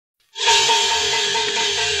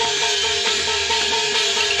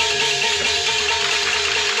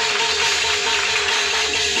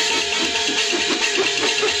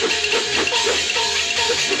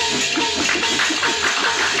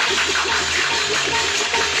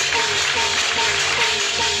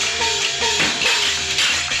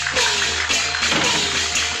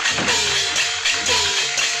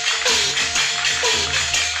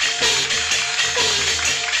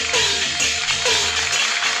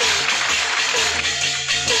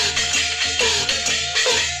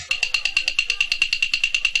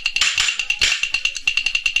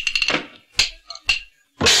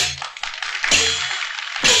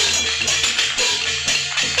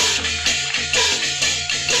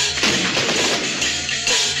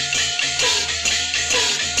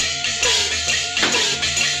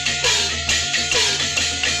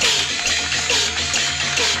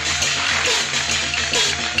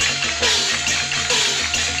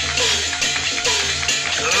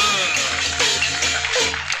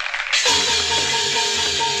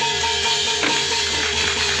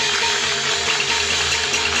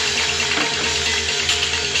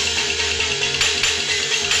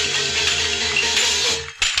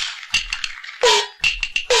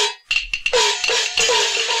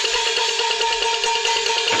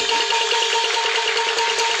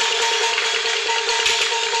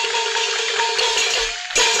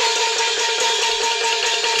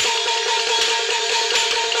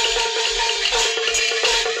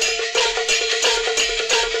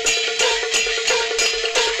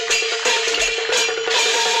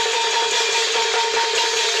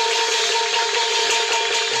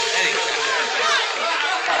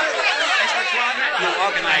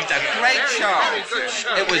It's a great show.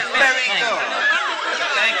 It was very good.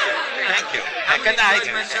 Thank you. Thank you. Good night.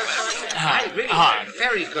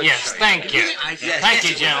 Very good. Yes, thank you. Thank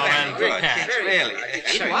you, gentlemen. Good. Really.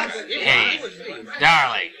 Hey,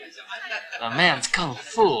 darling, the man's kung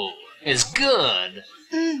fu is good.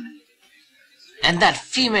 And that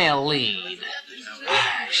female lead,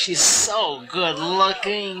 she's so good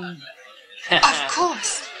looking. Of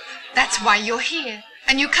course. That's why you're here.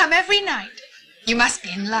 And you come every night. You must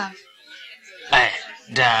be in love. Hey,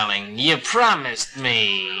 darling, you promised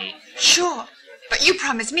me. Sure. But you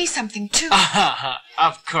promised me something too.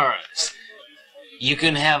 Of course. You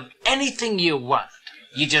can have anything you want.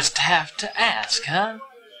 You just have to ask, huh?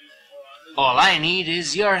 All I need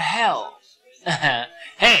is your help.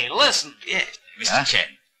 Hey, listen. Yeah, Mr.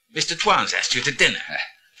 Chen. Mr. Tuan's asked you to dinner.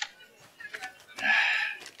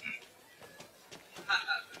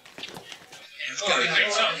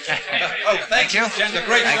 Oh, thank you. Thank you.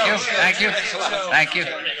 Thank you. Thank you.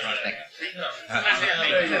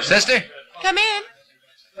 Sister? Come in.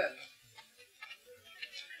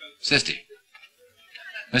 Sister.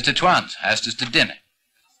 Mr. Tuan's asked us to dinner.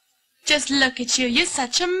 Just look at you. You're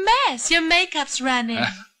such a mess. Your makeup's running.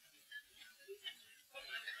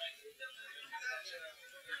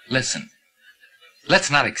 Listen. Let's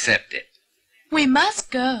not accept it. We must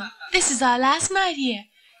go. This is our last night here.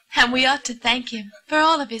 And we ought to thank him for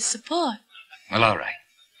all of his support. Well, all right.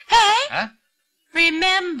 Hey! Huh?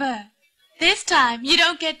 Remember, this time you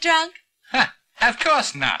don't get drunk. Of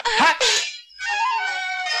course not. Ha!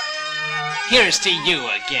 Here's to you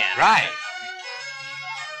again. Right.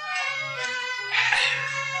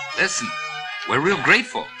 Listen, we're real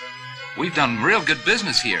grateful. We've done real good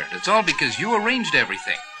business here. It's all because you arranged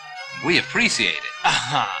everything. We appreciate it.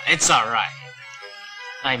 It's all right.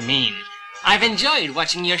 I mean, I've enjoyed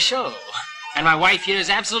watching your show. And my wife here is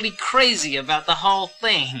absolutely crazy about the whole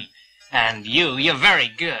thing. And you're very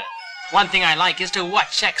good. One thing I like is to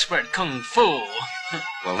watch expert kung fu.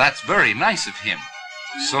 Well, that's very nice of him.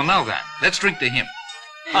 So now then, let's drink to him.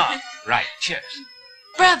 Right. Cheers.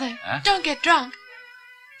 Brother, Huh? don't get drunk.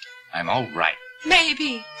 I'm all right.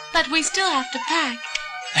 Maybe, but we still have to pack.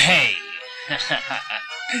 Hey.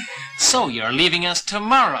 So you're leaving us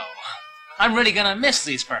tomorrow. I'm really gonna miss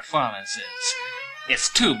these performances. It's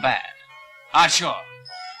too bad. Sure.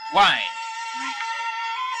 Wine.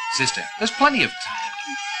 Sister, there's plenty of time.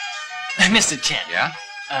 Mr. Chen. Yeah?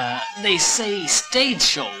 They say stage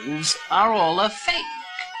shows are all a fake.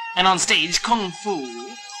 And on stage, kung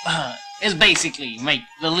fu is basically make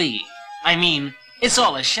believe. I mean, it's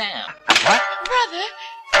all a sham. What? Brother,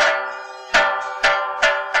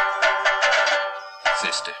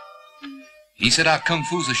 Sister, he said our kung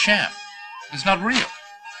fu's a sham. It's not real.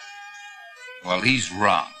 Well, he's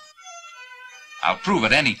wrong. I'll prove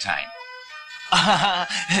it any time.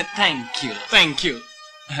 Thank you. Thank you.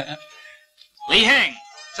 Li Heng.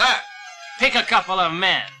 Sir. Pick a couple of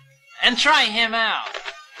men and try him out.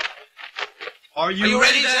 Are you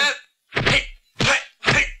ready, sir?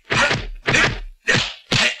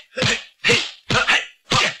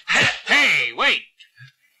 Hey, wait.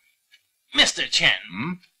 Mr.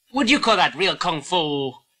 Chen, would you call that real kung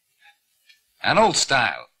fu? An old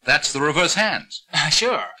style. That's the reverse hands.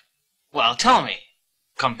 Sure. Well, tell me,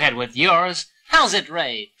 compared with yours, how's it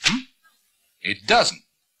rate? It doesn't.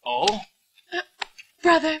 Oh?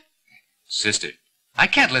 brother. Sister, I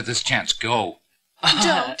can't let this chance go.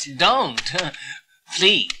 Don't. Don't.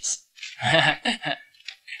 Please.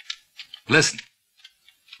 Listen,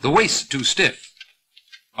 the waist's too stiff.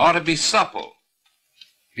 Ought to be supple.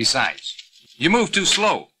 Besides, you move too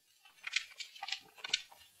slow.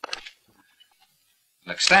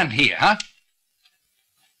 Look, stand here, huh?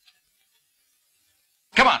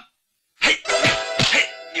 Come on.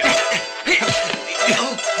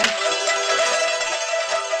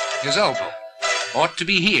 His elbow ought to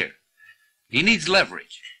be here. He needs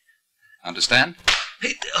leverage. Understand?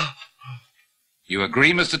 You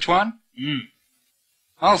agree, Mr. Tuan?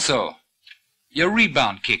 Also, your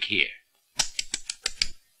rebound kick here.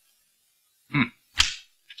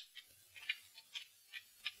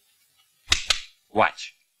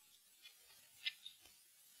 Watch.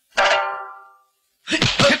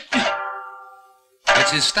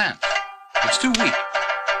 It's his stance. It's too weak.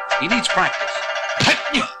 He needs practice.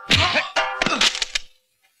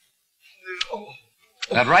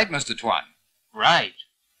 That right, Mr. Tuan? Right.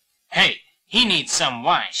 Hey, he needs some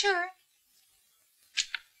wine. Sure.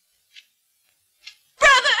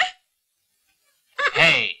 Brother!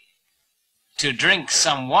 Hey, to drink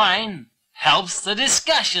some wine helps the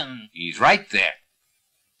discussion. He's right there.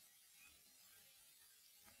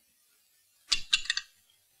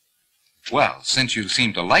 Well, since you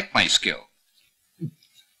seem to like my skill,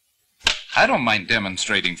 I don't mind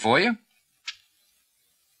demonstrating for you.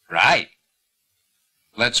 Right.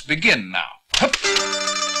 Let's begin now. Hup.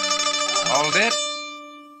 Hold it.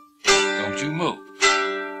 Don't you move.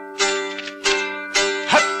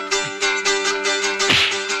 Hup.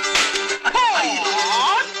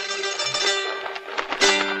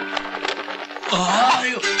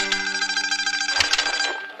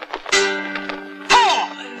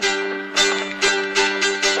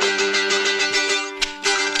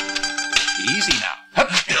 Easy now. Hup.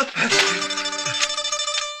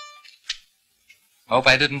 Hope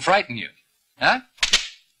I didn't frighten you. Huh?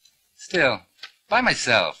 Still, by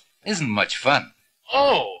myself isn't much fun.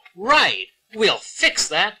 Oh, right. We'll fix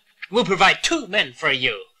that. We'll provide 2 men for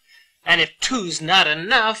you. And if 2's not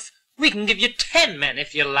enough, we can give you 10 men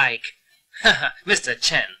if you like. Mr.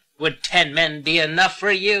 Chen, would 10 men be enough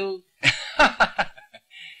for you?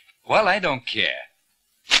 Well, I don't care.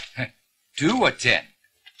 2 or 10.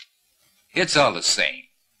 It's all the same.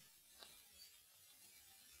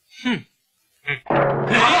 Brother!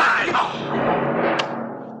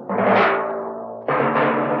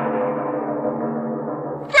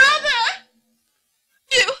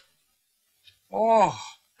 You... Oh,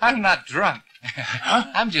 I'm not drunk.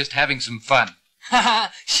 I'm just having some fun.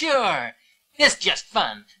 Sure. It's just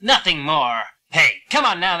fun. Nothing more. Hey, come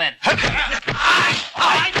on now then.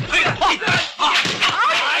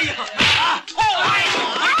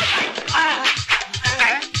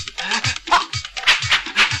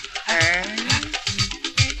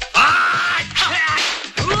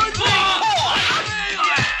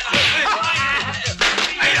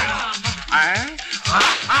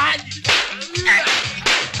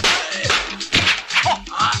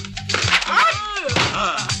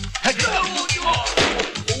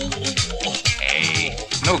 Hey,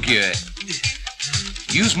 no good.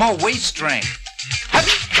 Use more waist strength. Hup.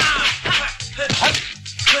 Hup.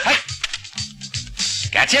 Hup.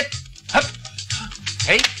 Catch it. Hup.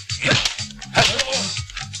 Hey. Hup.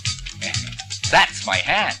 That's my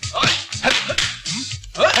hand. Hup.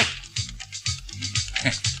 Hup.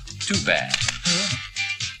 Too bad.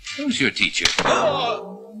 Who's your teacher?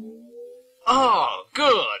 Oh,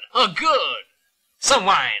 good. Oh, good. Some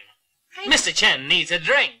wine. Mr. Chen needs a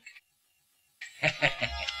drink.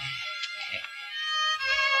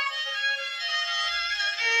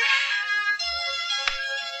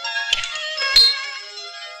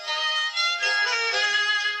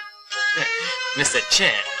 Mr.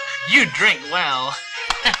 Chen, you drink well.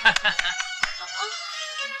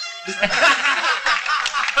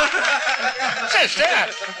 Sister!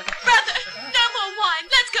 Brother, no more wine.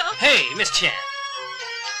 Let's go. Hey, Miss Chen.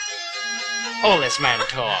 All this man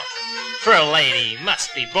talk for a lady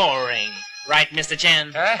must be boring. Right, Mr.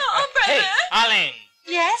 Chen? Huh? Oh, brother. Hey, Arling.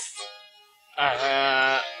 Yes?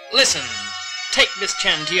 Listen. Take Miss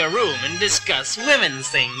Chen to your room and discuss women's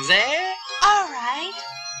things, eh? All right.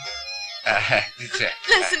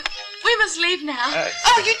 Listen, we must leave now.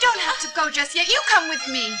 Oh, you don't have to go just yet. You come with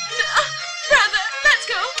me. Brother, let's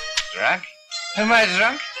go. Drunk? Am I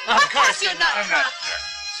drunk? Of course you're not I'm not drunk.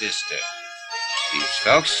 Sister, these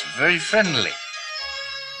folks are very friendly.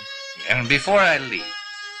 And before I leave,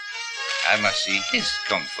 I must see his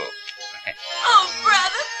kung fu. Oh,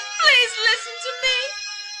 brother, please listen to me.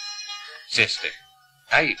 Sister,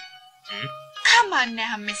 Come on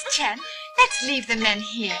now, Miss Chen. Let's leave the men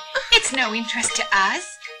here. It's no interest to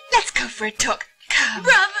us. Let's go for a talk. Come.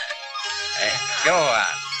 Brother. Go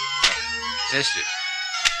on. Sister,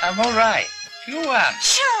 I'm all right. Go on.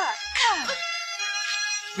 Sure, come.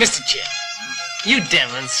 Mr. Chen, you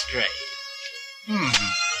demonstrate.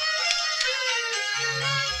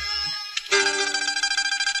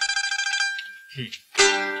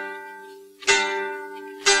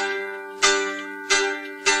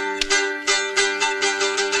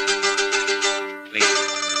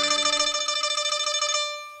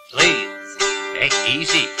 Please. Hey,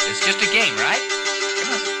 easy. It's just a game, right?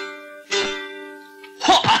 Come on.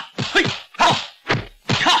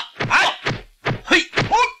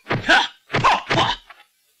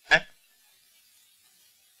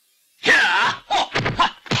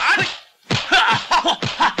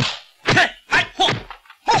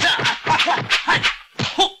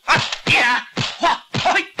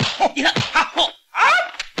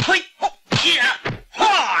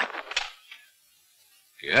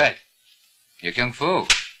 Good. Your kung fu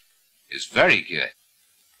is very good.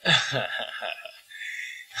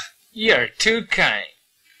 You're too kind.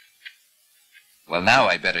 Well, now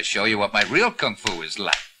I better show you what my real kung fu is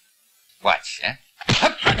like. Watch, eh?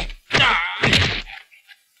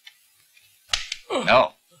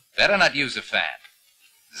 No, better not use a fan.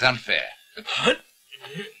 It's unfair.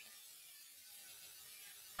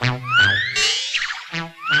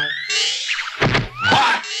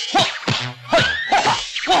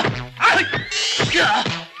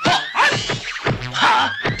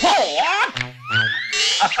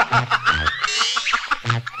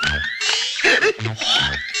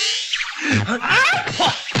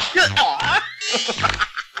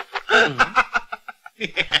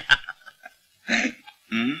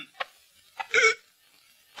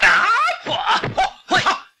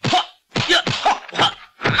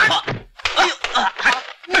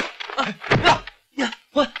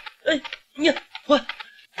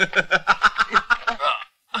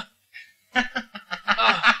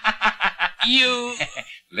 You...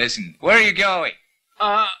 Listen, where are you going?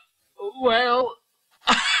 Well...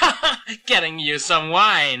 Getting you some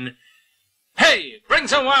wine. Hey, bring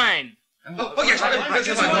some wine!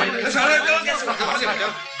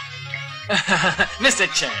 Mr.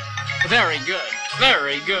 Chen, very good,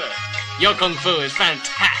 very good. Your kung fu is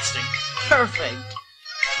fantastic, perfect.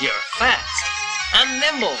 You're fast and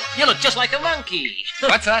nimble. You look just like a monkey.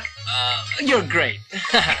 What's that? You're great.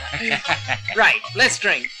 Right, let's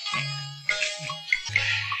drink.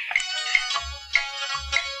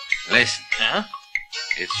 Listen, Huh?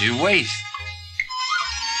 it's your waist.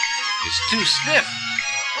 It's too stiff.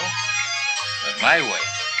 But my way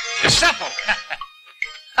is supple.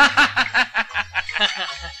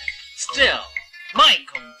 Still, my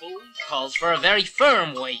kung fu calls for a very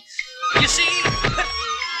firm waist. You see?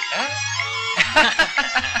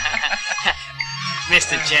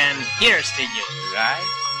 Mr. Chen, here's to you. Right?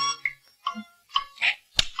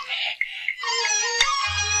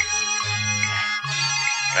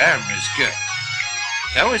 Firm is good.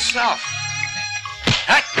 So is soft.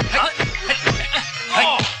 You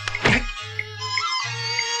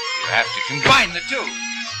have to combine the two.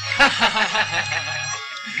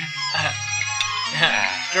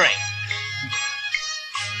 Drink.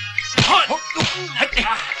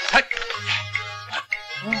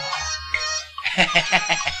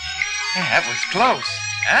 That was close,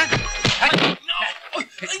 huh?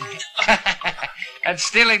 And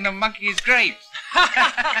stealing the monkey's grapes.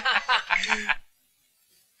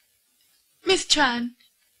 Miss Tran,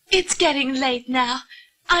 it's getting late now.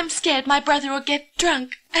 I'm scared my brother will get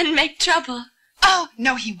drunk and make trouble. Oh,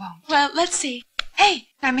 no, he won't. Well, let's see. Hey,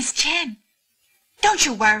 now, Miss Chen, don't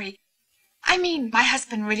you worry. I mean, my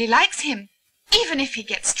husband really likes him. Even if he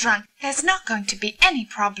gets drunk, there's not going to be any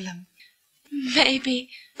problem. Maybe,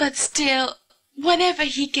 but still, whenever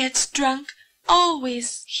he gets drunk,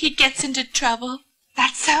 always he gets into trouble.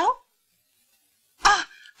 That's so? Oh,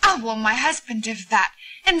 I'll warn my husband of that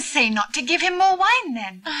and say not to give him more wine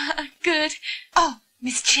then. Good. Oh,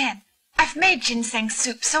 Miss Chen, I've made ginseng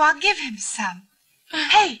soup, so I'll give him some.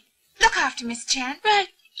 Hey, look after Miss Chen. Right.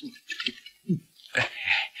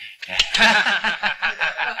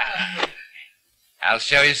 I'll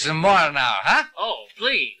show you some more now, huh? Oh,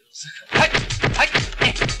 please.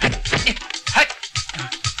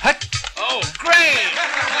 Oh, great!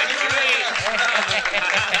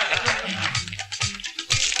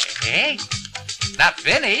 Hey, not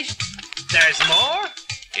finished. There's more?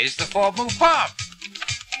 Here's the 4-move palm.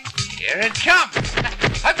 Here it comes.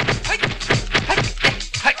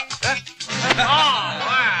 Oh,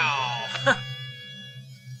 wow!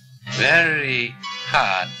 Very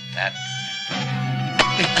hard, that.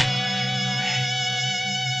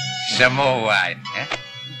 Some more wine, eh?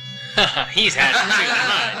 He's had too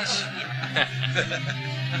much.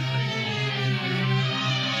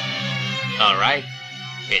 All right,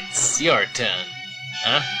 it's your turn,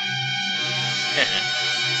 huh?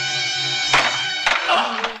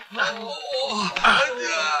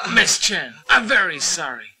 Miss Chen, I'm very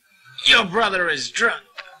sorry. Your brother is drunk.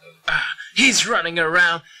 He's running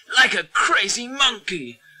around like a crazy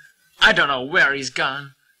monkey. I don't know where he's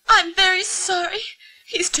gone. I'm very sorry.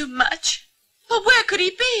 He's too much. But where could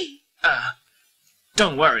he be?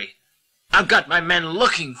 Don't worry. I've got my men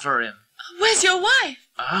looking for him. Where's your wife?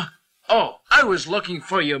 Oh, I was looking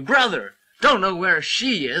for your brother. Don't know where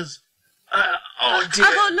she is. Oh, dear.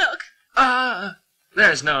 I'll go look.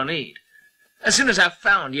 There's no need. As soon as I've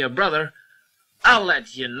found your brother, I'll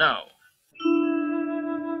let you know.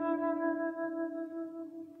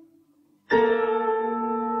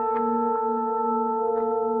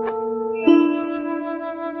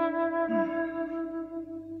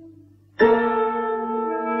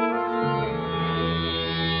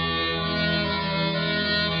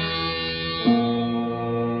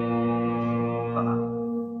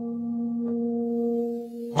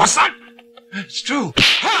 What's that? It's true.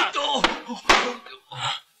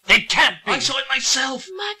 It can't be. I saw it myself.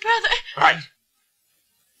 My brother. Right.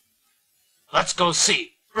 Let's go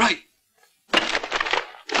see. Right.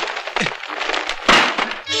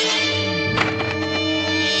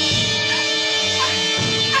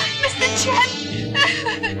 Mr. Chen!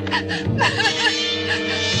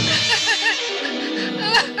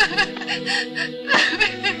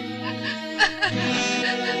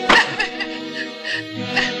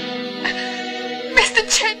 Mr.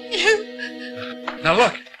 Chen, you... Now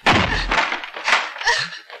look.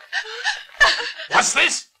 What's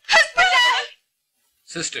this?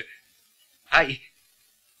 Sister,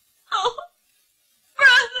 Oh,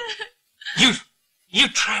 brother! You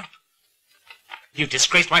tramp! You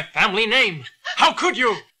disgraced my family name! How could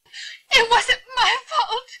you? It wasn't my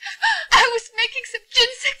fault. I was making some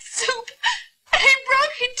ginseng soup, and he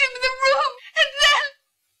broke into the room, and then...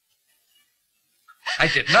 I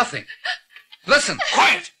did nothing. Listen.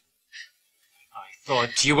 Quiet! I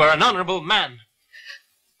thought you were an honorable man.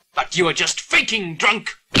 But you were just faking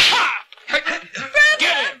drunk. Ha!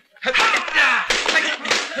 Get him!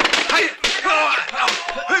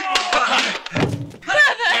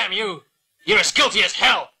 Damn you! You're as guilty as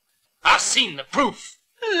hell. I've seen the proof.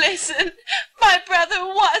 Listen, my brother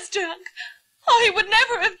was drunk. Oh, he would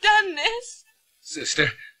never have done this.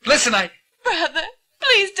 Sister, listen, Brother,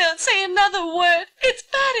 please don't say another word. It's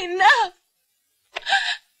bad enough.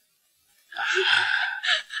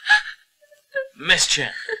 Miss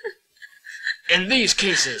Chen, in these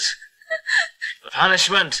cases, the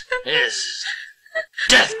punishment is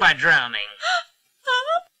death by drowning.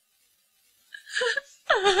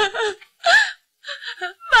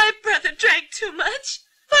 My brother drank too much.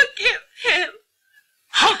 Forgive him.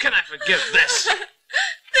 How can I forgive this?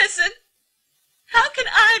 Listen, how can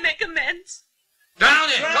I make amends? Drown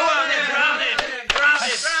it! Go on there, drown it! Drown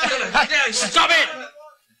it! Stop it!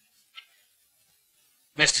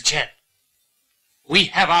 Mr. Chen, we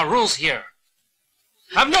have our rules here.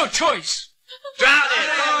 I've no choice. Drown it!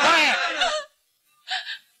 Quiet!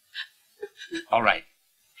 All right.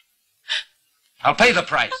 I'll pay the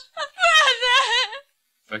price. Brother!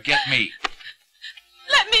 Forget me.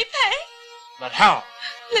 Let me pay. But how?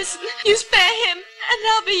 Listen, you spare him, and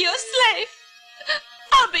I'll be your slave.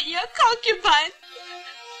 I'll be your concubine.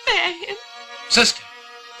 Spare him. Sister.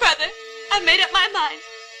 Brother, I've made up my mind.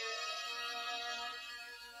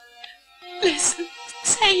 Listen,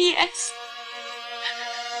 say yes.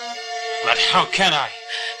 But how can I?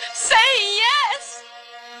 Say yes!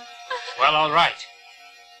 Well, all right.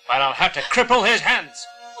 But I'll have to cripple his hands.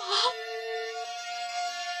 Oh.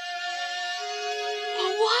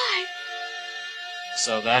 But why?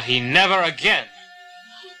 So that he never again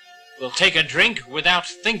will take a drink without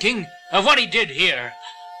thinking of what he did here.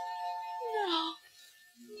 No.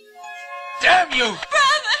 Damn you!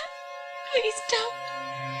 Brother! Please don't.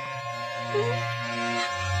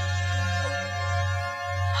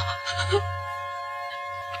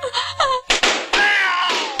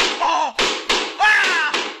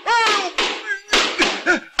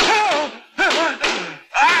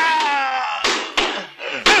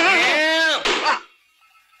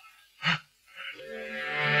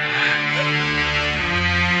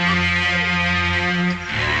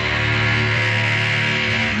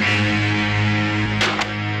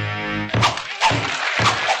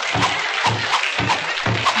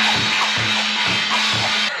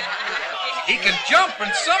 He can jump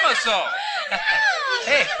and somersault.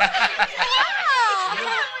 Hey.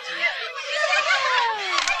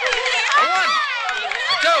 One,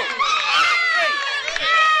 two, three,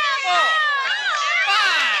 4,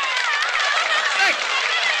 5, 6.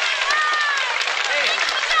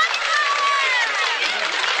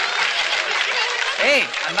 Hey,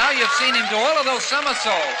 and now you've seen him do all of those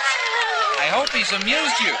somersaults. I hope he's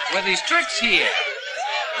amused you with his tricks here.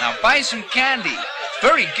 Now buy some candy. It's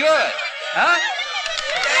very good. Huh?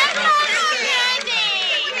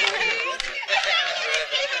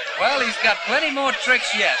 Well, he's got plenty more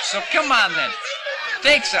tricks yet, so come on then.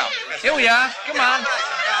 Take some. Here we are. Come on.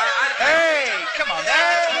 Hey, come on.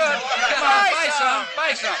 Very good. Come on, buy some.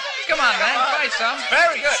 Buy some. Come on, man. Buy some.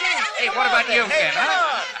 Very good. Hey, what about you, Ken,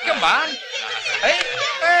 huh? Come on.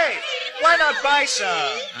 Hey, why not buy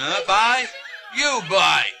some? Buy? You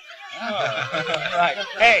buy. Right.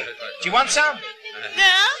 Hey, do you want some?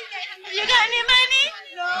 No? You got any money?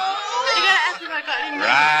 No. You gotta ask me if I got any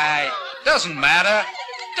money. Right. Doesn't matter.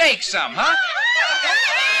 Take some, huh?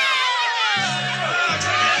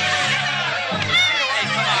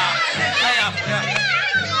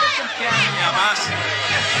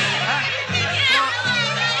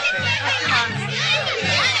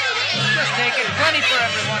 Just take it. Plenty for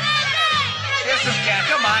everyone. Here's some cash.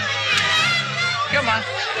 Come on. Come on.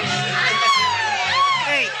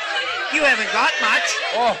 Hey, you haven't got much.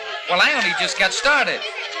 Oh, Well, I only just got started.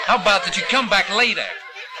 How about that you come back later?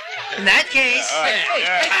 In that case...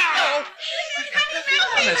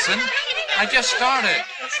 Listen, I just started.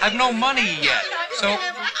 I've no money yet, so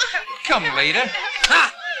come later.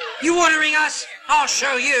 Ha! You ordering us? I'll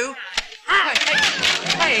show you.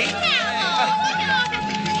 Hey!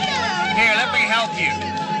 Here, let me help you.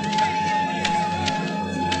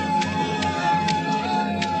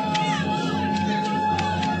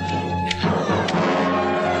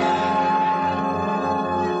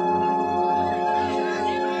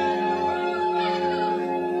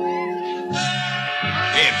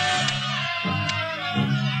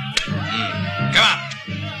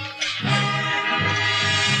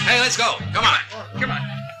 Let's go. Come on. Come on.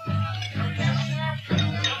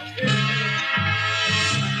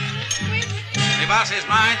 Hey, boss, here's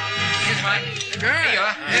mine. Here's mine. Here you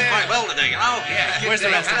are. Did quite well today, you know. Yeah. Where's the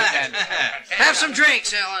rest of it then? Have some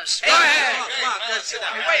drinks, Ellis. Go ahead. Come on, let's sit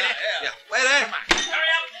down. Wait there. Yeah, wait there.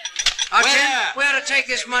 Chen, we ought to take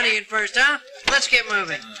this money in first, huh? Let's get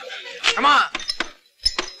moving. Come on.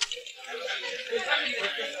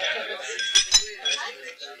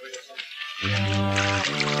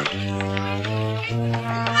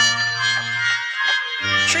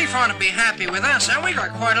 Chief ought to be happy with us, huh? We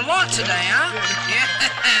got quite a lot today, huh? Yeah.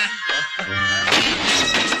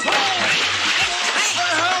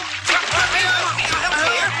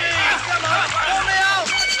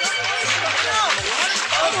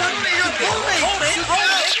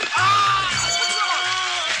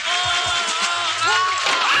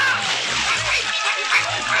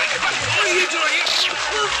 What are you doing?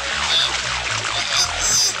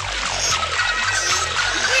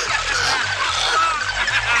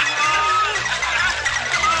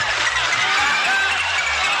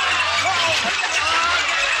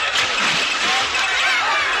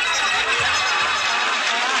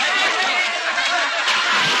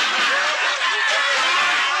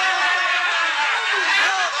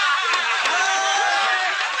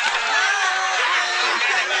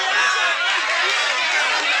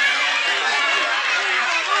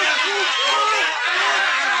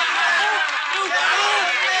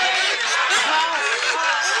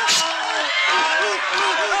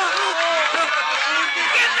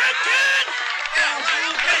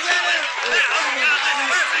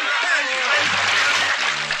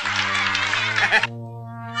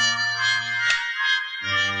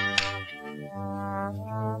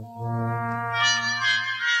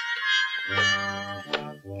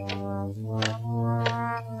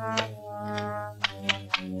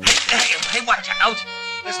 Hey, watch out.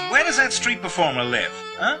 Listen, where does that street performer live?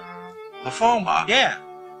 Huh? Performer? Yeah.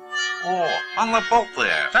 Oh, on the boat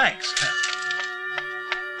there. Thanks.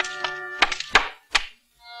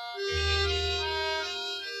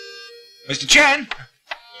 Mr. Chen?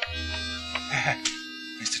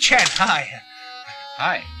 Mr. Chen, hi.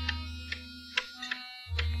 Hi.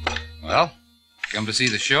 Well, come to see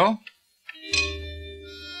the show?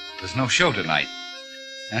 There's no show tonight.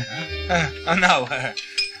 Huh? Oh, no.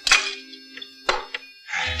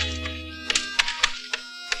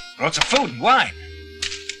 Brought some food and wine.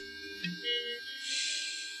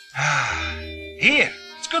 Here,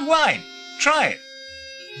 it's good wine. Try it.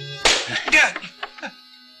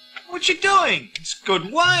 What you doing? It's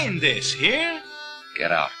good wine, this. Here?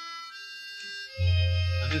 Get out.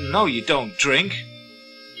 I didn't know you don't drink.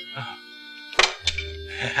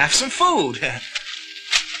 Have some food.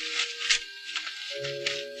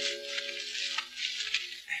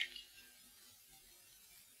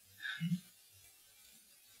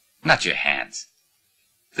 Not your hands.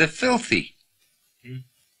 They're filthy.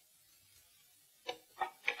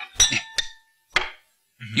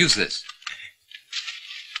 Use this.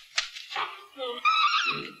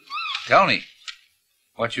 Tell me,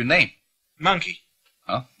 what's your name? Monkey.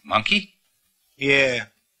 Huh? Monkey? Yeah.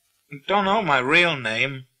 Don't know my real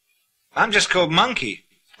name. I'm just called Monkey.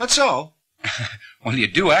 That's all. Well, you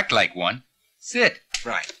do act like one. Sit.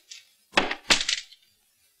 Right.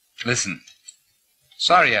 Listen.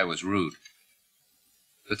 Sorry I was rude.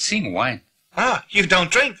 But seeing wine. Ah, you don't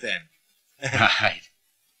drink then? Right.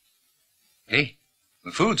 Hey, the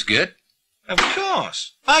food's good. Of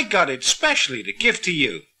course. I got it specially to give to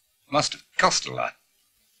you. Must have cost a lot.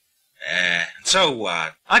 And so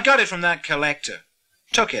what? I got it from that collector.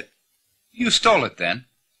 Took it. You stole it then?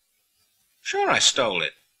 Sure I stole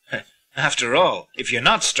it. After all, if you're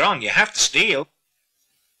not strong, you have to steal.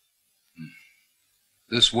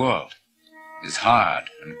 This world is hard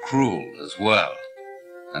and cruel as well.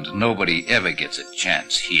 And nobody ever gets a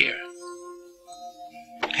chance here.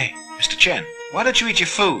 Hey, Mr. Chen, why don't you eat your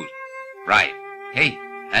food? Right. Hey,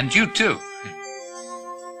 and you too.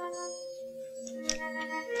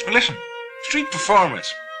 Listen, street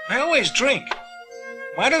performers, I always drink.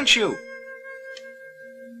 Why don't you?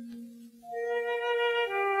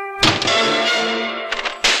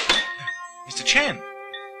 Mr. Chen.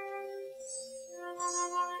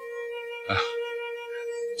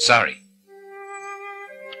 Sorry.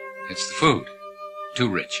 It's the food. Too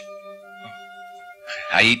rich.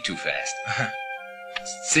 I eat too fast.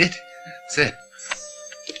 Sit. Sit.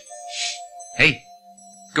 Hey,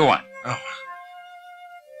 go on. Oh.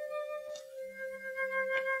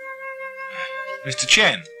 Mr.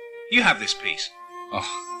 Chen, you have this piece.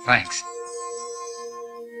 Oh, thanks.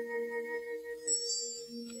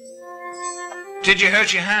 Did you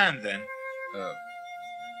hurt your hand then?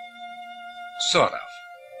 Sort of.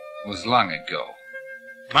 It was long ago.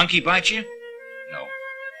 Monkey bite you? No.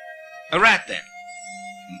 A rat then?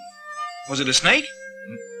 Was it a snake?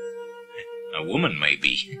 A woman,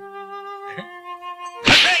 maybe.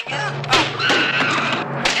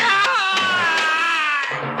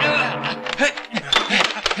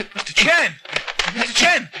 Mr. Chen! Mr.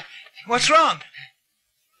 Chen! What's wrong?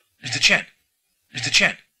 Mr. Chen! Mr.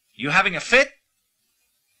 Chen! You having a fit?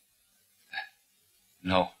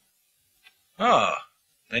 No. Oh,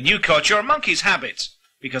 then you caught your monkey's habits.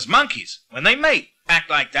 Because monkeys, when they mate, act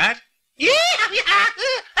like that.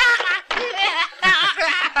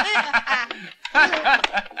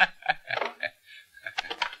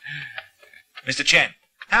 Mr. Chen,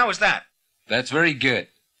 how was that? That's very good.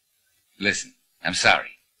 Listen, I'm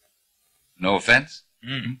sorry. No offense?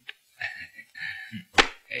 Mm.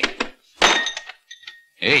 Hey.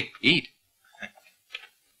 Hey, eat.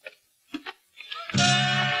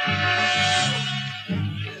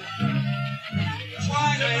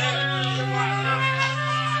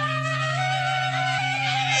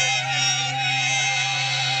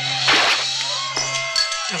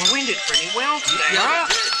 The wind did pretty well today, huh?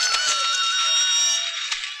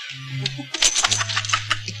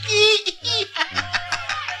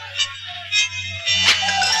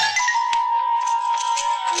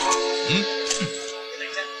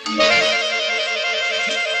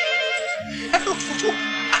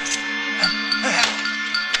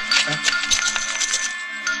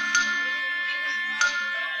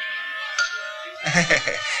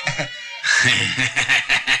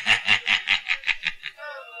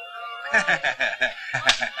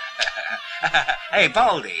 Hey,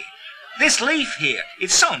 Baldy, this leaf here,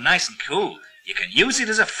 it's so nice and cool. You can use it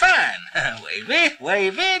as a fan. Wave it,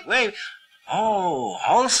 wave it, wave. Oh,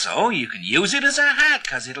 also, you can use it as a hat,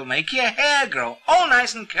 'cause it'll make your hair grow all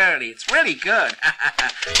nice and curly. It's really good.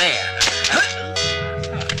 There.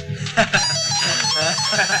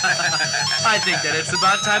 I think that it's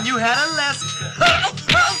about time you had a lesson.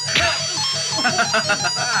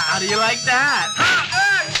 How do you like that?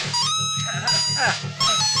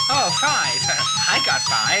 Oh, 5. I got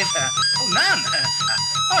 5. Oh, none.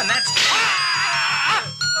 Oh, and that's...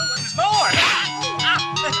 Oh, there's more.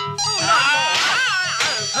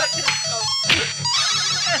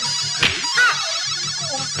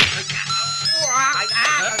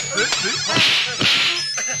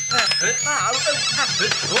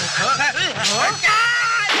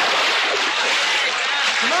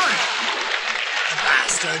 Come on.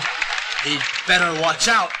 Bastard. He'd better watch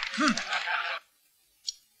out.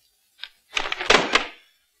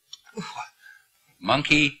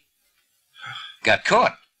 Monkey got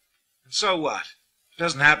caught. So what?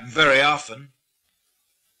 Doesn't happen very often.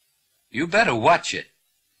 You better watch it,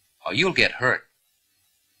 or you'll get hurt.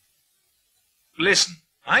 Listen,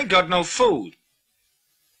 I ain't got no food.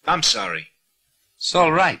 I'm sorry. It's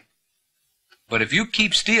all right. But if you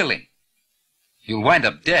keep stealing, you'll wind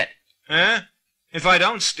up dead. Huh? If I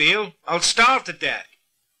don't steal, I'll starve to death.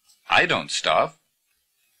 I don't starve,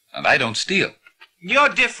 and I don't steal. You're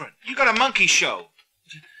different. You got a monkey show.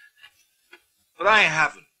 But I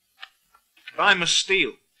haven't. But I must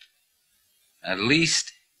steal. At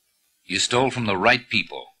least you stole from the right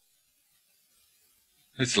people.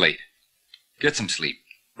 It's late. Get some sleep.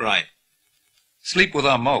 Right. Sleep with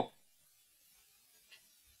our Mo.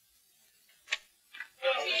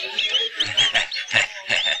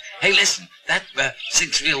 Hey, listen, that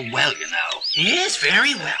sings real well, you know. Yes,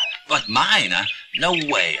 very well. But mine, no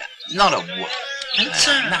way. Not a word. That's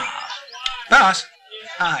Nah. Boss.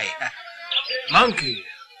 Hi. Monkey,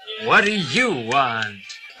 what do you want?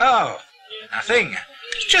 Oh, nothing.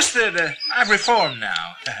 It's just that I've reformed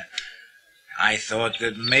now. I thought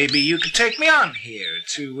that maybe you could take me on here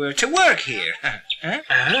to work here.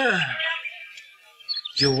 Huh?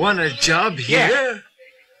 You want a job here?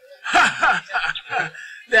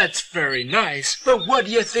 That's very nice, but what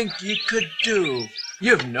do you think you could do?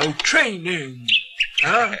 You've no training.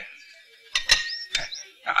 Huh?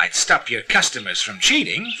 I can't stop your customers from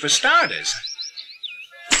cheating, for starters.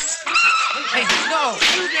 Hey, no!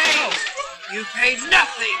 You paid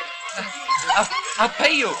nothing. I'll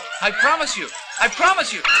pay you. I promise you. I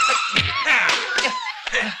promise you.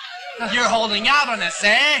 You're holding out on us,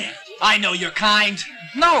 eh? I know you're kind.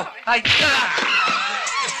 No, no. No,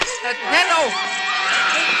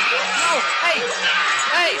 hey, no,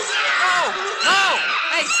 hey.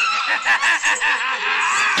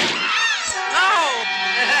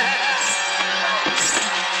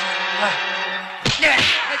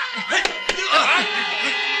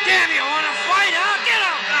 Damn, you want to fight, huh? Get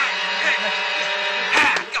up!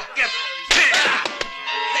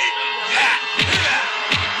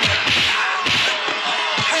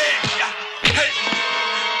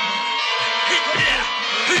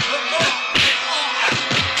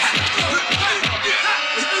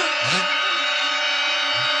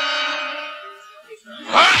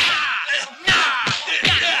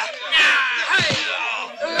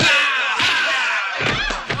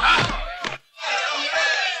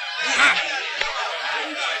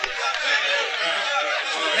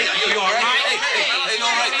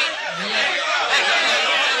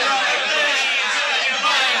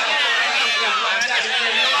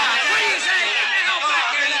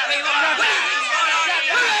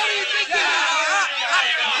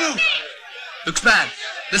 Looks bad.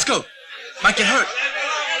 Let's go. Might get hurt.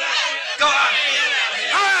 Go on.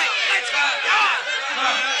 All right, let's go.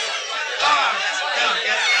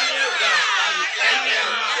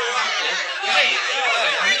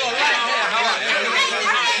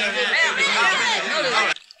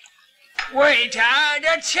 Waiter,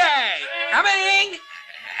 the check. Coming.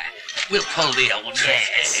 We'll pull the old trick.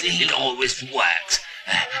 It always works.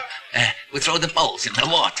 We throw the bowls in the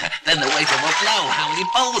water, then the waiter will blow how many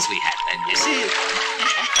bowls we had then, you see.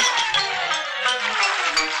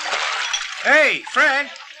 Hey, Frank,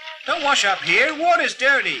 don't wash up here. Water's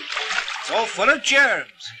dirty. It's all full of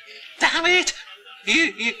germs. Damn it!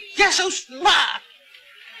 You're so smart.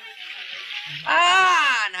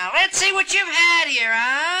 Now let's see what you've had here,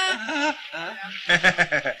 huh?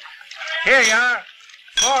 Here you are.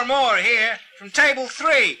 4 more here from table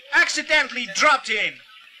 3. Accidentally dropped in.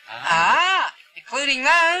 Including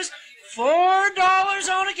those, $4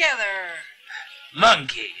 altogether.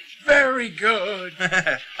 Monkey. Very good.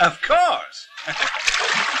 Of course.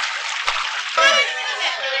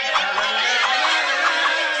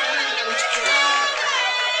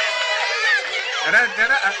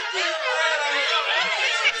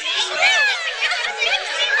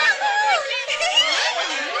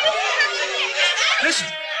 Listen,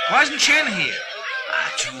 why isn't Chen here?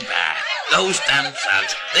 Too bad. Those damn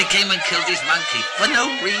thugs, they came and killed his monkey for no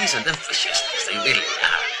reason. They're vicious, they really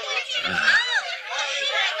are.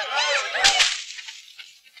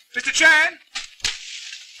 Mr. Chen?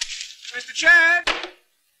 Mr. Chen?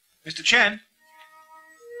 Mr. Chen?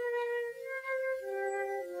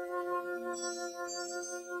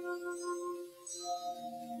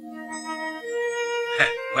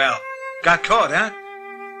 Well, got caught, huh?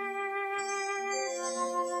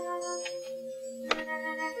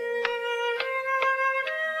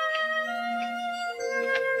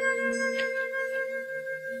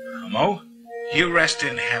 Mo, you rest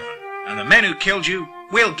in heaven, and the men who killed you,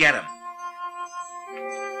 we'll get them.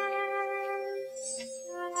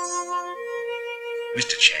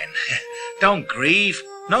 Mr. Chen, don't grieve.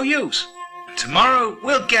 No use. And tomorrow,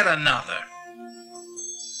 we'll get another.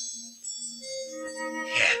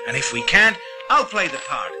 Yeah, and if we can't, I'll play the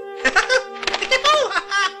part.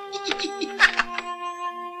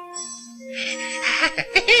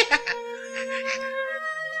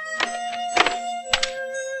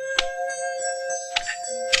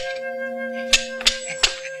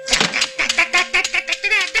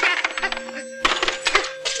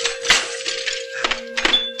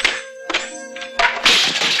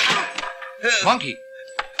 Monkey,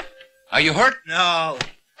 are you hurt? No.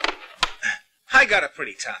 I got a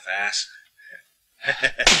pretty tough ass.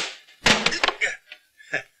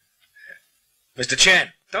 Mr.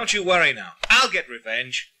 Chen, don't you worry now. I'll get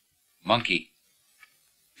revenge. Monkey,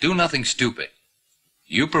 do nothing stupid.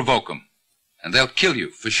 You provoke them, and they'll kill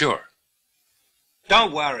you for sure.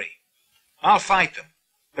 Don't worry. I'll fight them,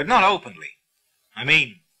 but not openly. I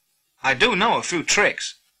mean, I do know a few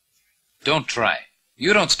tricks. Don't try.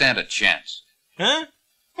 You don't stand a chance. Huh?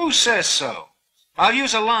 Who says so? I'll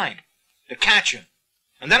use a line to catch 'em,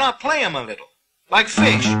 and then I'll play 'em a little, like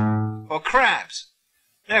fish or crabs.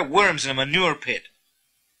 They're worms in a manure pit,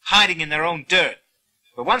 hiding in their own dirt.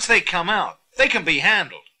 But once they come out, they can be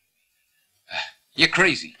handled. You're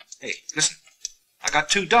crazy. Hey, listen. I got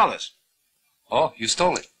 $2. Oh, you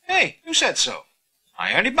stole it. Hey, who said so?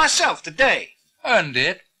 I earned it myself today. Earned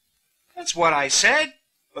it? That's what I said,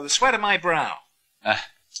 by the sweat of my brow.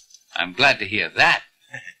 I'm glad to hear that.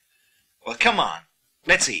 Well, come on.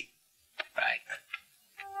 Let's eat. Right.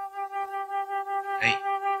 Hey.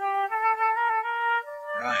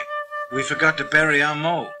 Right. We forgot to bury our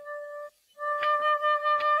Mo.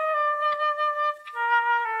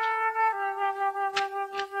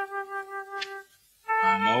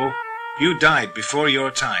 Mo, you died before your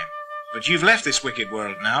time, but you've left this wicked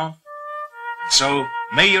world now. So,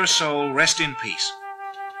 may your soul rest in peace.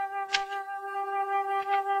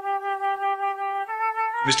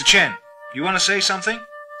 Mr. Chen, you want to say something?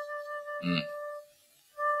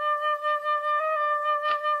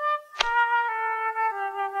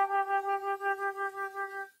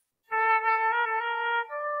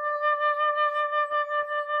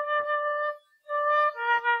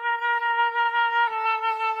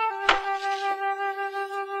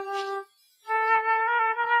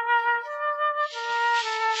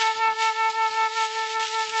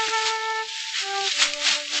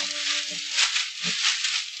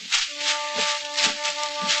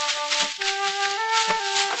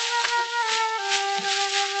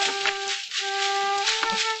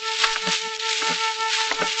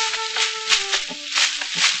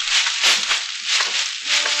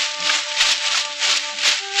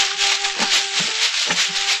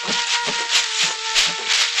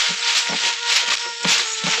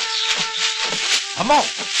 Mo!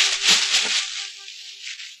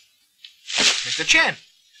 Mr. Chen!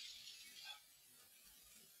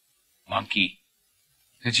 Monkey,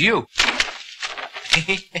 it's you.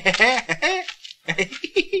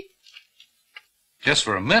 Just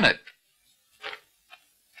for a minute.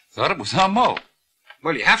 Thought it was our Mo.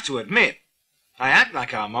 Well, you have to admit, I act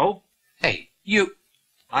like our Mo. Hey, you...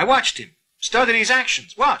 I watched him. Studied his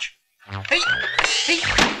actions. Watch. Hey! Hey!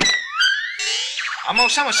 Our Mo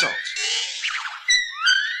somersaults.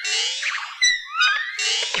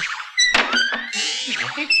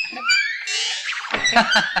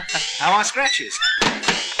 How are scratches?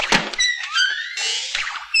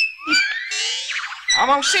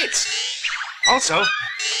 Amo sits. Also,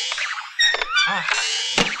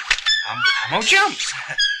 Amo jumps.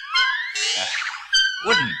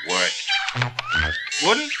 Wouldn't work.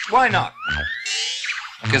 Wouldn't? Why not?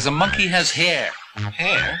 Because a monkey has hair.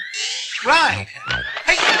 Hair? Right.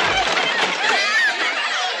 Hey.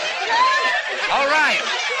 All right.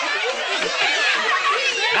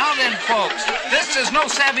 Now then, folks, this is no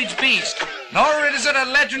savage beast, nor is it a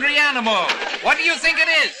legendary animal. What do you think it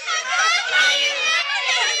is?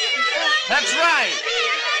 That's right.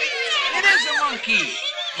 It is a monkey.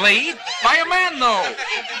 Played by a man, though.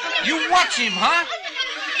 You watch him, huh?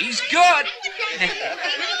 He's good. He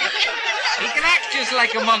can act just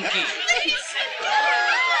like a monkey.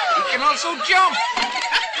 He can also jump.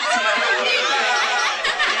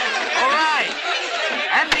 All right.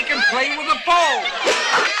 And he can play with a pole.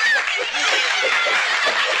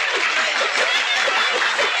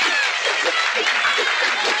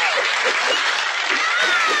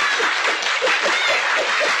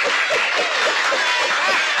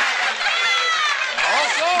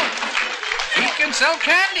 Also, he can sell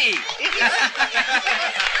candy.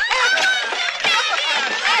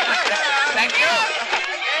 Thank you.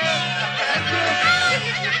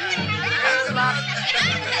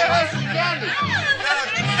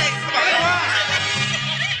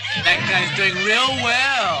 That guy's doing real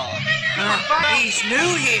well. He's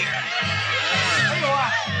new here.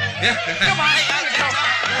 Come on.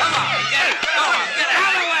 Come on. Get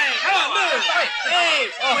out of the way. Come on, move. Hey,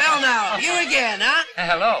 well now, you again, huh?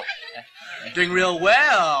 Hello. Doing real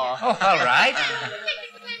well. Oh, all right.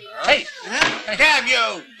 Hey. Damn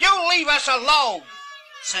you! You leave us alone!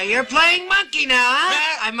 So you're playing monkey now,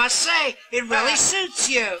 huh? I must say, it really suits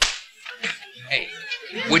you. Hey,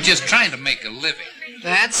 we're just trying to make a living.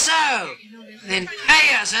 That's so. Then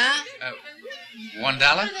pay us, huh? $1?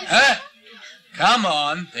 Huh? Come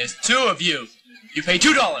on, there's two of you. You pay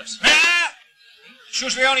 $2. It's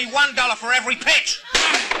usually only $1 for every pitch.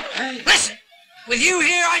 Listen, with you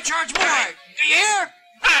here, I charge more. Do you hear?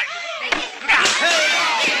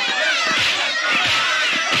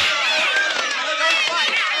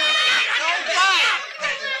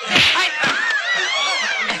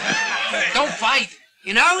 Don't fight.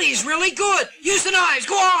 You know, he's really good. Use the knives.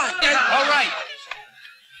 Go on. All right.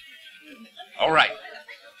 All right.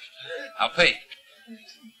 I'll pay.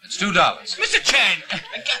 It's $2. Mr. Chen!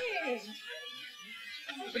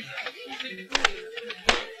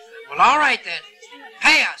 Well, all right then.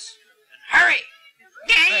 Pay us. And hurry.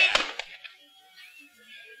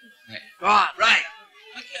 Go on. Right.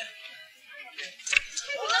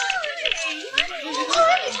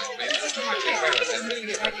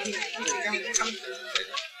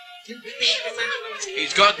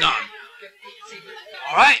 He's got none.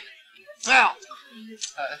 All right. Well,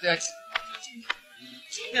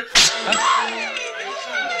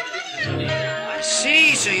 I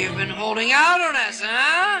see. So you've been holding out on us,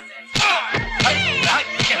 huh?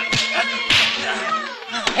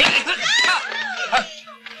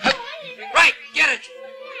 Right, get it.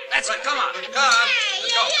 That's right. Come on. Come on.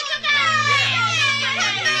 Let's go.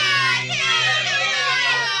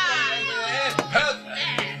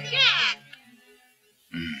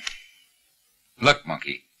 Look,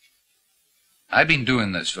 Monkey. I've been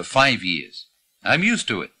doing this for 5 years. I'm used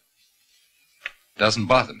to it. Doesn't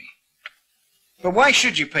bother me. But why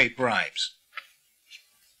should you pay bribes?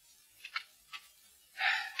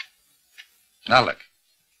 Now look.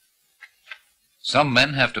 Some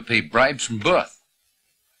men have to pay bribes from birth.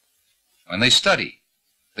 When they study,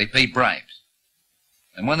 they pay bribes.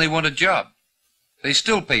 And when they want a job, they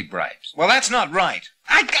still pay bribes. Well, that's not right.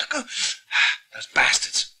 Those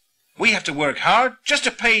bastards. We have to work hard just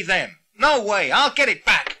to pay them. No way. I'll get it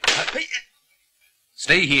back.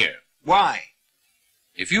 Stay here. Why?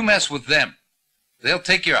 If you mess with them, they'll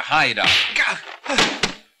take your hide off.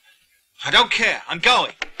 I don't care. I'm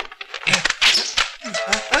going.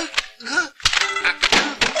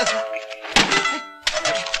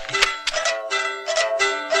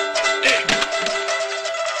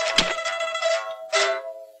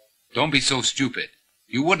 Don't be so stupid.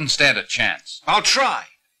 You wouldn't stand a chance. I'll try.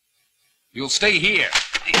 You'll stay here.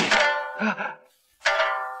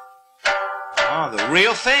 Oh, the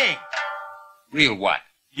real thing. Real what?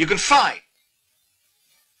 You can fight.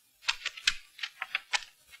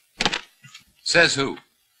 Says who?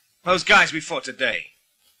 Those guys we fought today.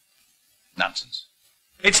 Nonsense.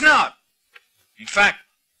 It's not. In fact,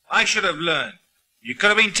 I should have learned. You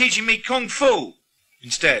could have been teaching me kung fu.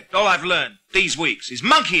 Instead, all I've learned these weeks is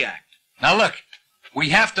monkey act. Now look, we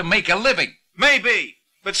have to make a living. Maybe,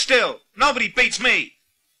 but still, nobody beats me.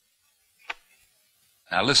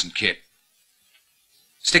 Now listen, kid.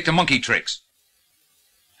 Stick to monkey tricks.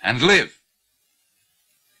 And live.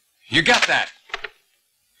 You got that?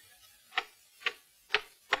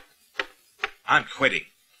 I'm quitting.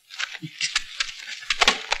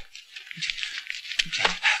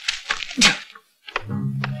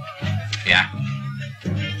 Yeah.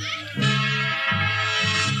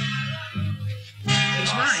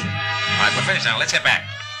 He's mine. All right, we're finished now. Let's get back.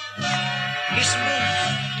 He's me.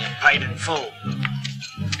 Paid in full.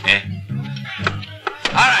 Yeah.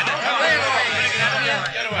 All right, then.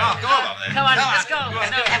 Come on, let's go. No,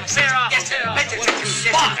 clear off, clear off.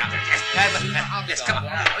 Yes, come on.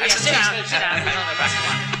 Sit down, sit down.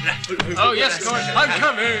 Oh, yes, of course. I'm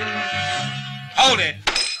coming. Hold it.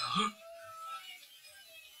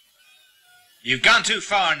 You've gone too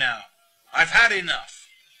far now. I've had enough.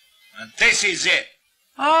 And this is it.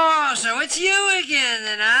 Oh, so it's you again,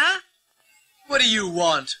 then, huh? What do you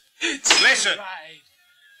want? Listen.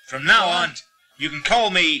 From now on, you can call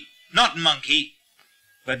me not Monkey,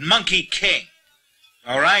 but Monkey King.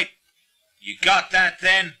 All right? You got that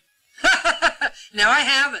then? No, I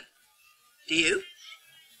haven't. Do you?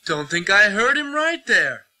 Don't think I heard him right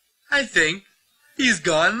there. I think he's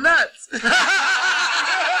gone nuts.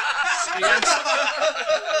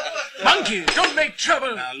 Monkey, don't make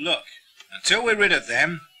trouble. Now look, until we're rid of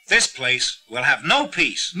them, this place will have no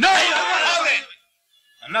peace. No! Hold it!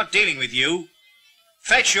 I'm not dealing with you.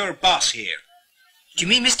 Fetch your boss here. Do you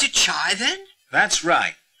mean Mr. Chai, then? That's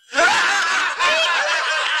right.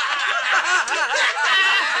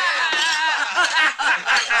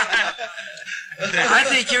 I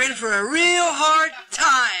think you're in for a real hard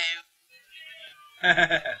time.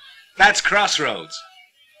 That's Crossroads.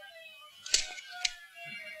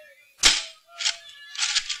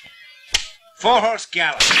 Four-horse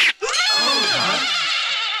gallop.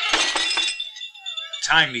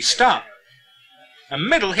 Timely stop. A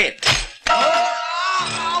middle hit.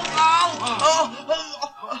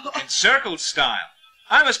 Encircled style.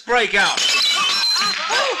 I must break out.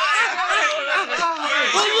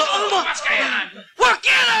 Work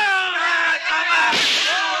it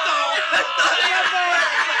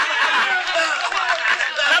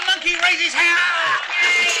The monkey raises hand.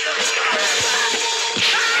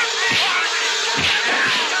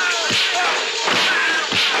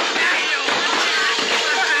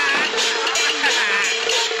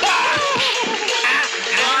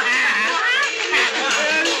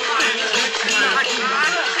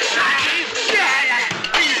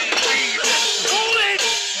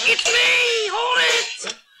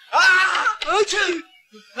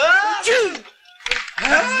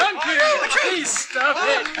 Monkey, please stop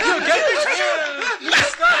it. You'll get me killed.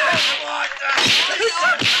 Stop it.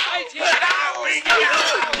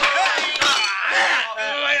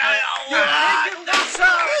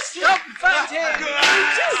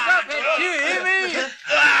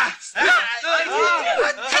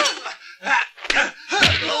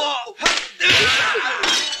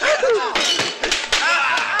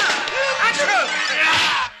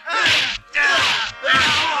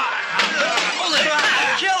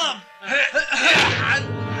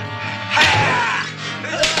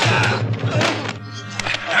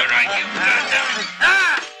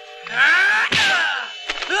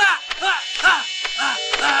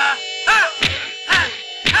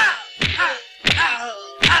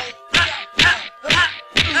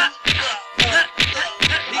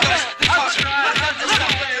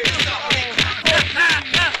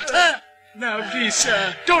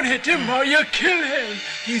 sir. Don't hit him or you'll kill him.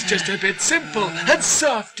 He's just a bit simple and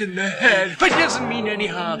soft in the head, but he doesn't mean any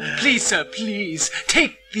harm. Please, sir, please.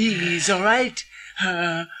 Take these, all right?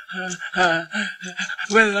 Well,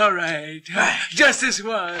 all right. Just this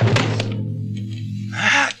one.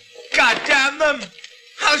 God damn them!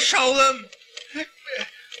 I'll show them!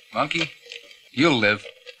 Monkey, you'll live.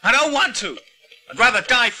 I don't want to. I'd rather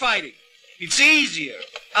die fighting. It's easier.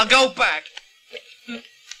 I'll go back.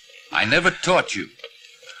 I never taught you.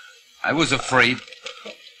 I was afraid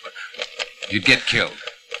you'd get killed.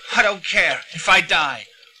 I don't care if I die.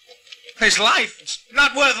 This life is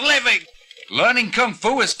not worth living. Learning Kung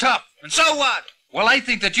Fu is tough. And so what? Well, I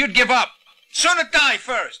think that you'd give up. Sooner die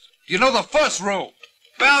first. You know the first rule.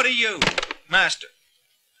 Bow to you, master.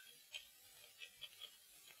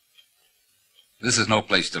 This is no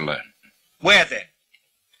place to learn. Where then?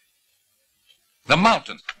 The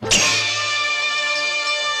mountain.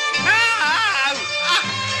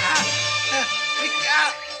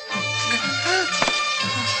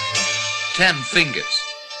 10 fingers.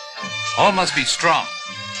 All must be strong.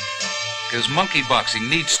 Because monkey boxing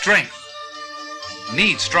needs strength.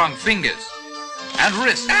 Needs strong fingers. And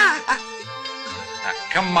wrists. Now,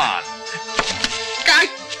 come on.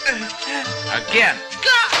 Again.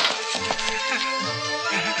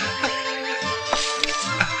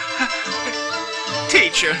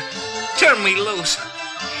 Teacher, turn me loose.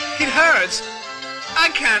 It hurts. I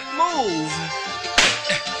can't move.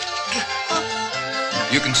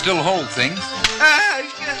 You can still hold things.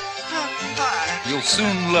 You'll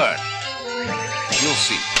soon learn. You'll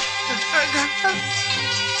see.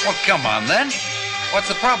 Well, come on then. What's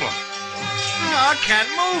the problem? I can't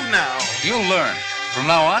move now. You'll learn. From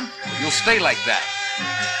now on, you'll stay like that.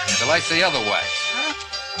 Till I say otherwise.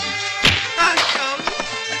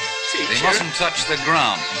 Teacher. They mustn't touch the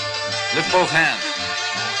ground. Lift both hands.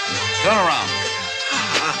 Turn around.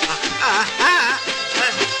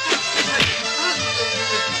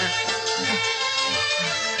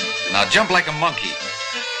 Now jump like a monkey.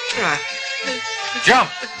 Jump!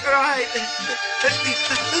 Right.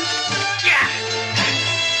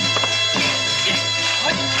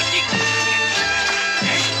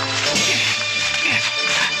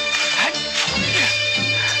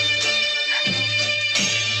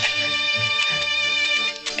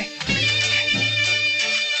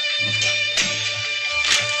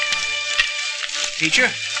 Teacher,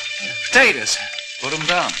 potatoes. Put them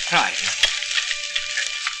down. Right.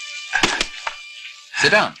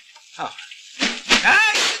 Sit down. Oh.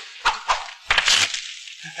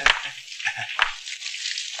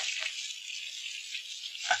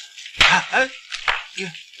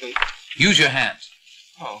 Use your hands.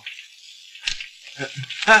 Oh.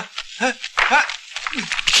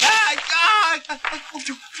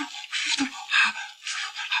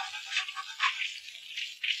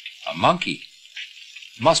 A monkey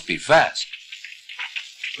must be fast.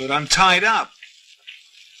 But I'm tied up.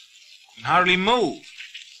 Can hardly move.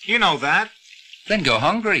 You know that. Then go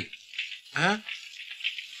hungry. Huh?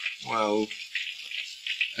 Well,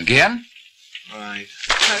 Again? right.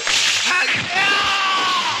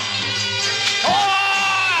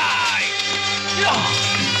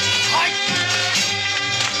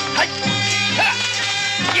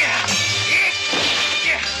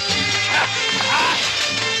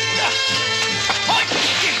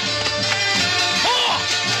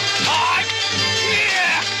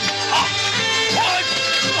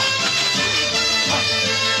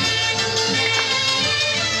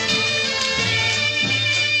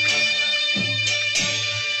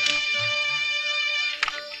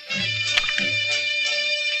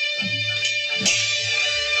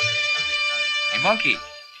 Hey, monkey.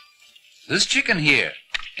 This chicken here,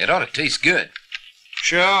 it ought to taste good.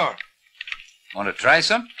 Sure. Want to try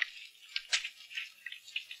some?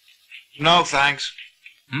 No, thanks.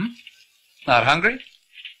 Not hungry?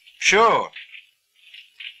 Sure.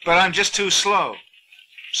 But I'm just too slow.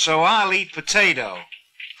 So I'll eat potato.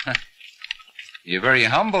 You're very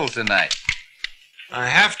humble tonight. I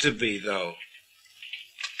have to be, though.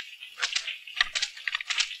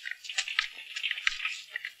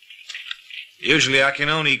 Usually I can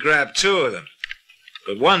only grab 2 of them.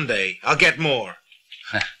 But one day I'll get more.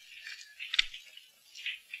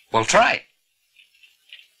 Well, try.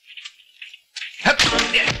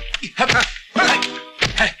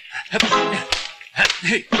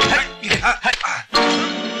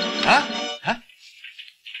 Huh?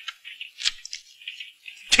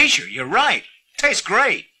 Teacher, you're right. Tastes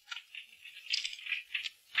great.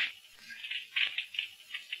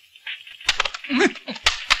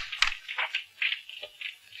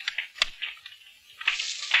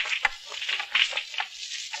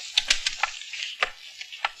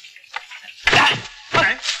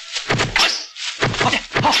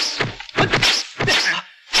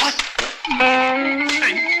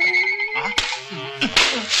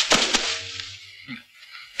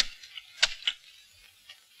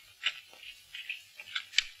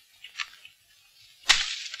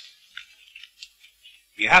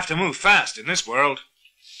 You have to move fast in this world.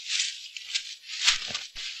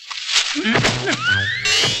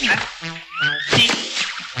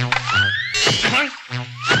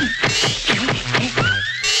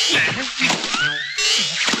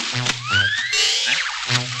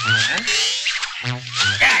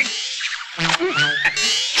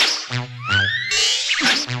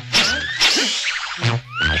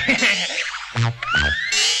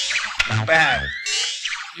 Bad.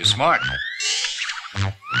 You're smart.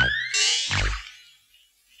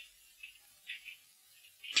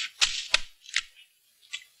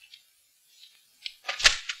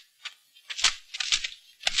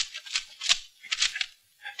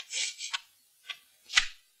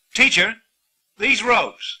 Teacher, these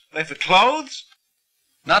ropes, they for clothes?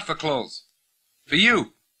 Not for clothes. For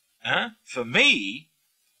you. Huh? For me?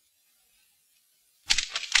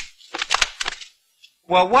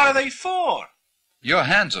 Well, what are they for? Your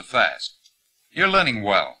hands are fast. You're learning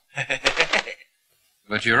well.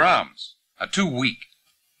 But your arms are too weak.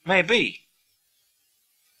 Maybe.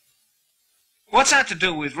 What's that to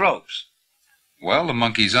do with ropes? Well, the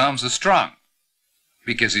monkey's arms are strong.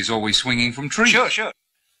 Because he's always swinging from trees. Sure.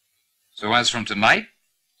 So as from tonight,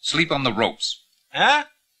 sleep on the ropes. Huh?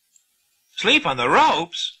 Sleep on the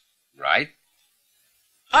ropes? Right?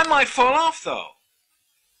 I might fall off, though.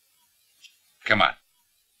 Come on.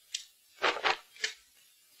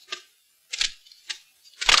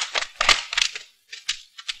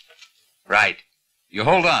 Right. You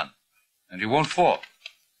hold on, and you won't fall.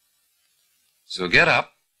 So get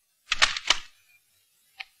up.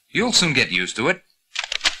 You'll soon get used to it.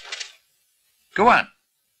 Go on.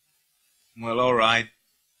 Well, all right.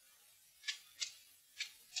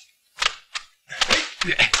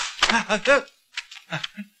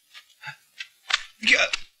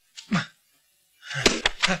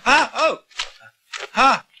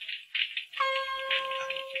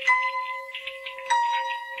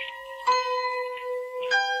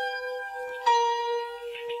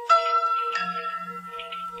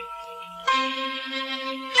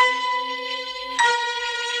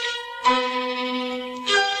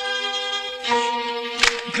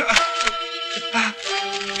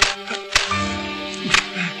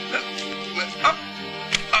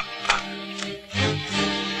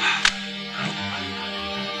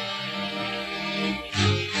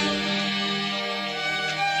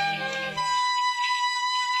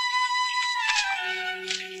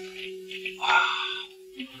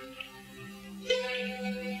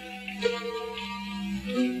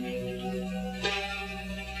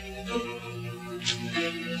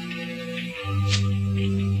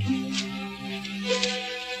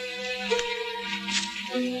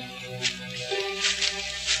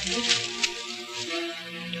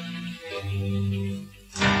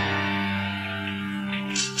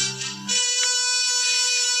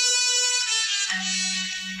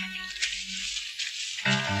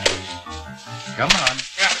 Come on.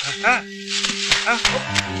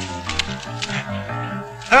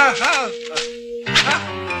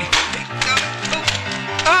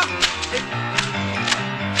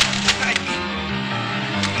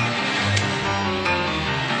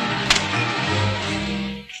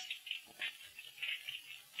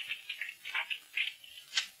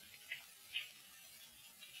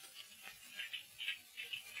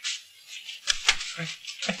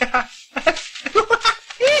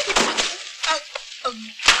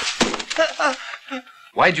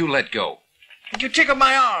 Why'd you let go? You tickled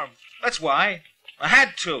my arm. That's why. I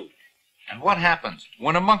had to. And what happens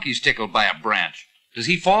when a monkey's tickled by a branch? Does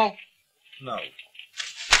he fall? No.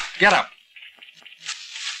 Get up.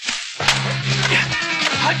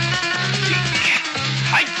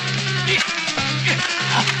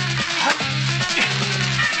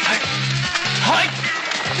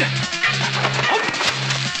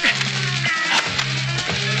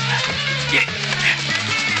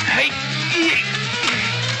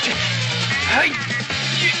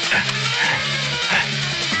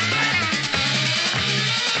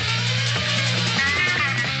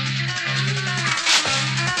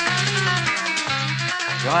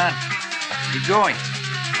 Go on. Keep going.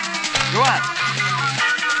 Go on.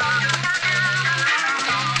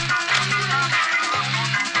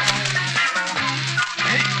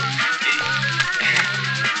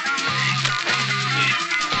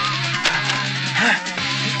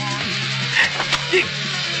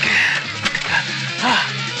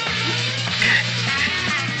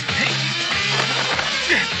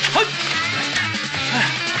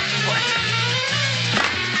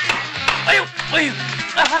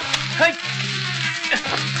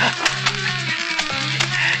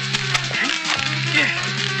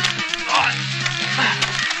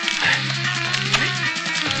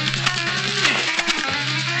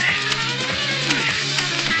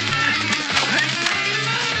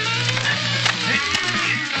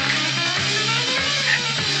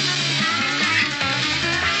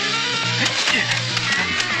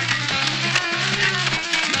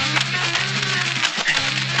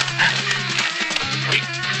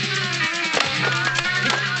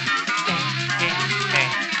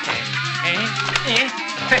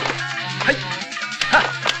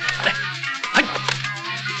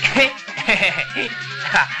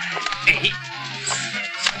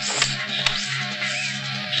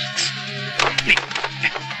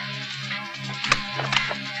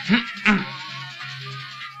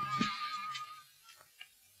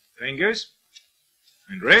 Fingers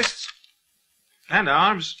and wrists and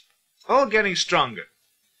arms, all getting stronger.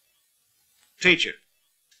 Teacher,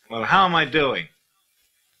 well, how am I doing?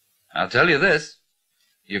 I'll tell you this.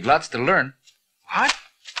 You've lots to learn. What?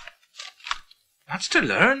 Lots to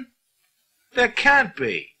learn? There can't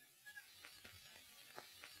be.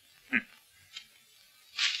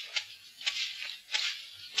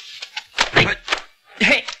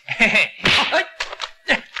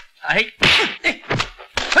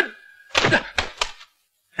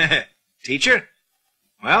 Teacher?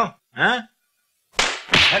 Well, huh?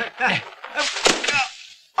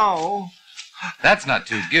 Oh. That's not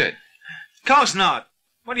too good. Course not.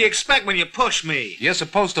 What do you expect when you push me? You're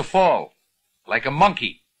supposed to fall. Like a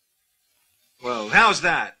monkey. Well, how's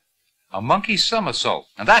that? A monkey somersault.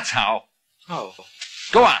 And that's how. Oh.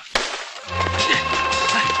 Go on.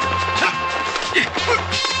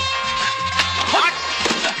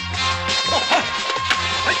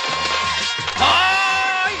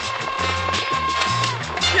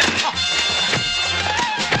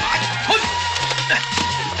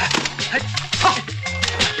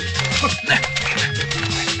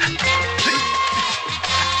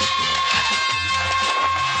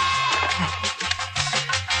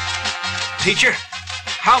 Teacher,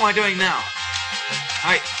 how am I doing now?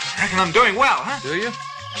 I reckon I'm doing well, huh? Do you?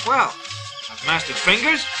 Well, I've mastered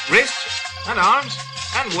fingers, wrists, and arms,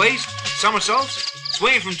 and waist, somersaults,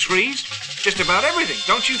 swinging from trees, just about everything,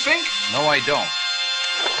 don't you think? No, I don't.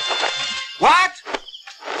 What?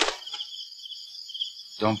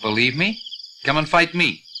 Don't believe me? Come and fight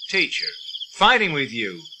me. Teacher, fighting with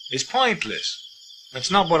you is pointless. That's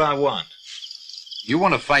not what I want. You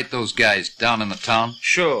want to fight those guys down in the town?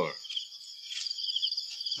 Sure.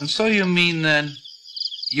 And so you mean then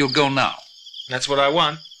you'll go now? That's what I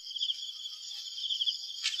want.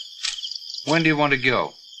 When do you want to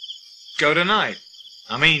go? Go tonight.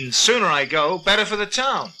 I mean, sooner I go, better for the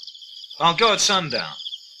town. I'll go at sundown.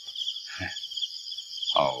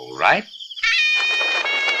 All right.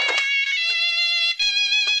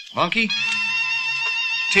 Monkey?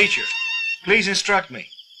 Teacher, please instruct me.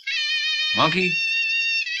 Monkey,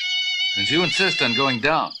 since you insist on going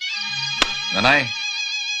down, then I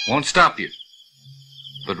won't stop you.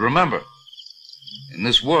 But remember, in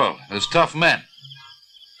this world, there's tough men.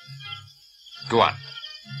 Go on.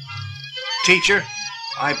 Teacher,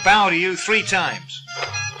 I bow to you 3 times.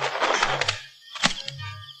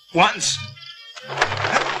 Once.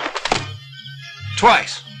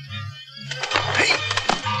 Twice.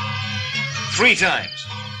 3 times.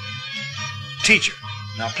 Teacher,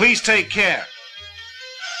 now please take care.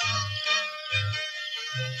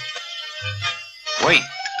 Wait.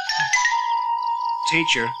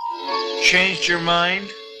 Teacher, changed your mind?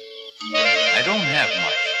 I don't have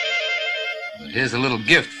much. But here's a little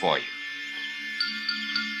gift for you.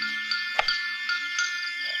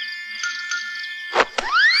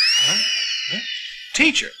 Huh?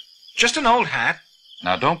 Teacher, just an old hat.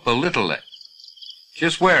 Now don't belittle it.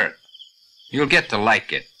 Just wear it. You'll get to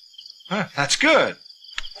like it. Huh, that's good.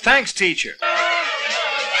 Thanks, teacher.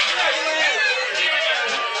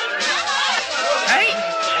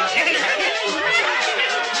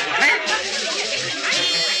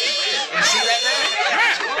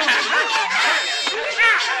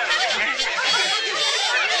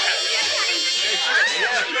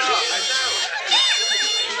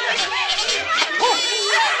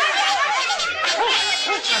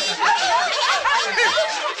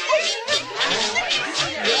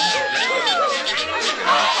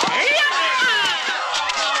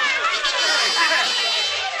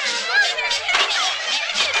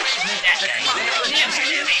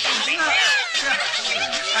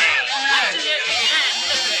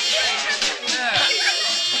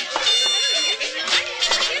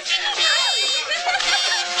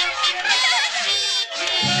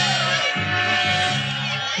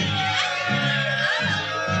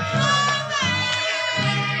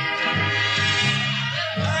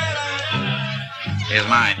 is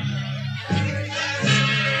mine.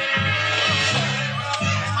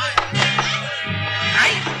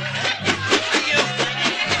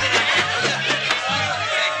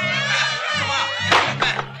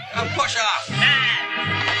 Push off.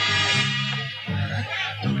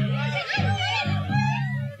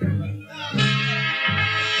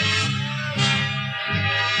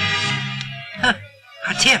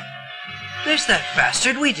 Tim, there's that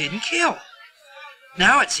bastard we didn't kill.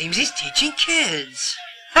 Now it seems he's teaching kids.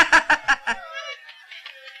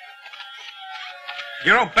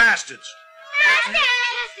 You're all bastards.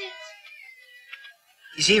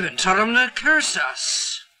 He's even taught them to curse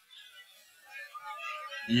us.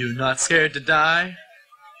 You not scared to die?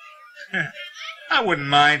 I wouldn't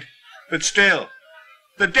mind, but still,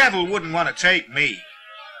 the devil wouldn't want to take me.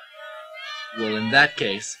 Well, in that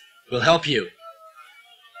case, we'll help you.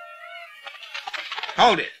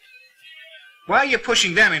 Hold it. Why are you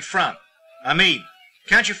pushing them in front? I mean,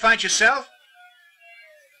 can't you fight yourself?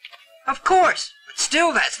 Of course, but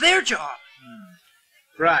still that's their job.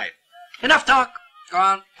 Right. Enough talk. Go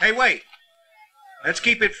on. Hey, wait. Let's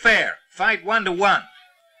keep it fair. Fight 1-to-1.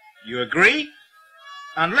 You agree?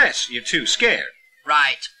 Unless you're too scared.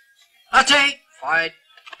 Right. I'll take. Fight.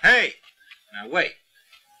 Hey, now wait.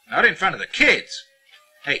 Not in front of the kids.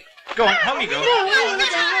 Hey, go on, home you go.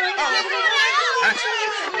 That's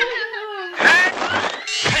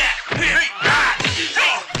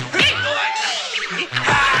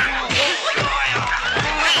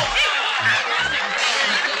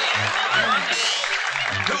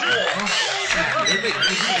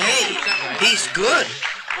Hey, he's good.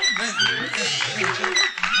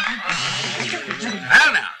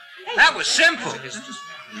 Well now, that was simple.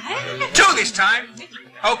 2 this time,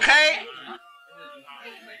 okay?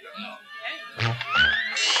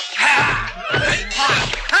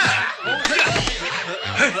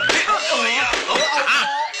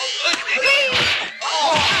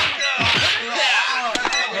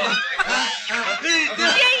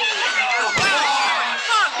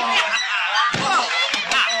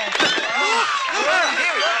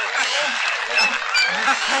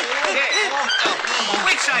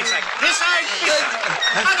 Which side's like this side? This side.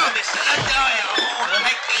 I know this side.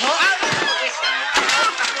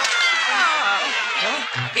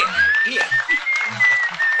 Here.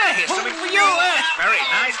 Here's something for you. That's very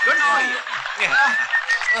nice. Good for you. Yeah.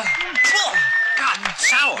 God, that's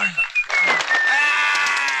sour.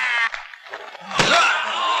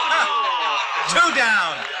 2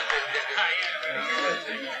 down.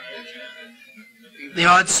 The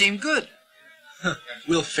odds seem good.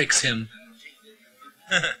 We'll fix him.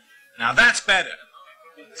 Now that's better.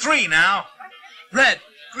 3 now. Red,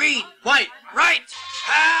 Green. white, Right.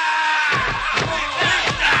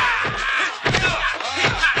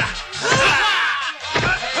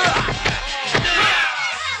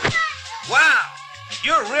 Wow,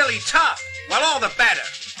 you're really tough. Well, all the better.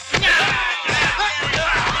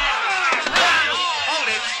 Hold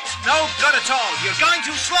it. No good at all. You're going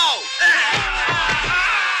too slow.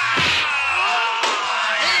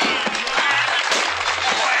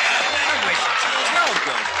 No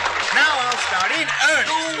good. Now I'll start in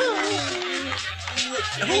earnest.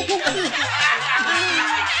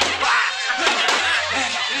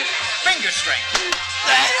 Finger strength.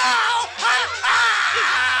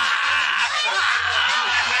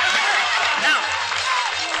 Now.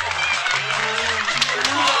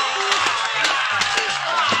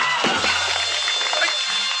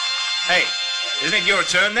 Hey, isn't it your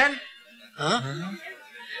turn then? Huh?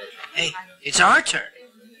 Hey, it's our turn.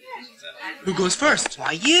 Who goes first?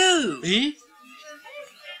 Why, you. Me?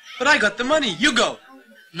 But I got the money. You go.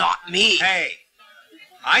 Not me. Hey,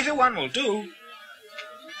 either one will do.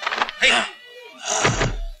 Hey.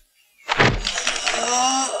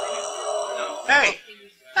 Hey,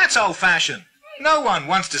 that's old-fashioned. No one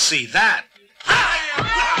wants to see that.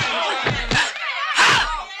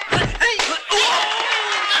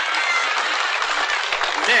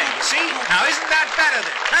 There, you see? Now isn't that better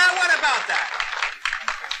then? Now what about that?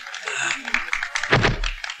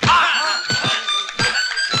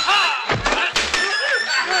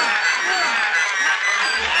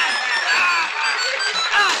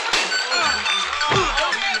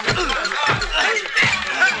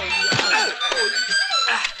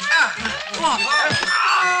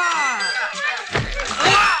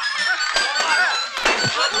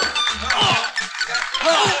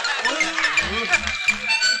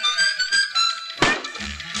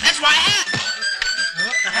 That's my hat.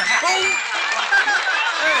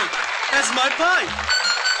 Hey, that's my pipe.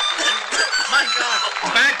 My God,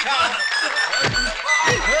 bad cop.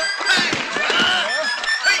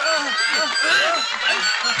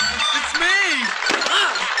 It's me!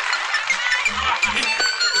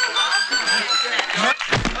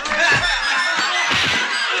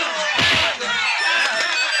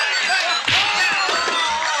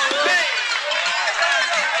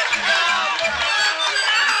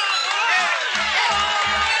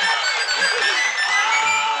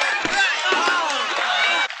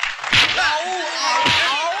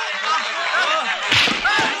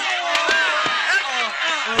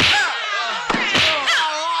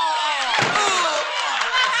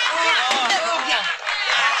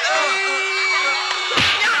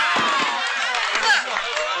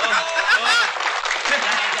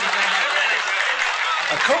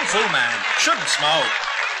 A kung fu man shouldn't smoke.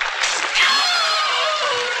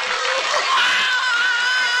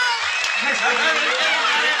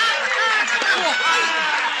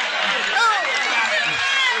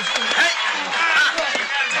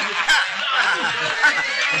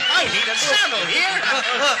 I need a saddle here.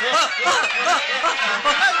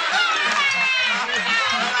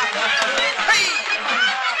 Hey!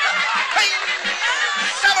 Hey!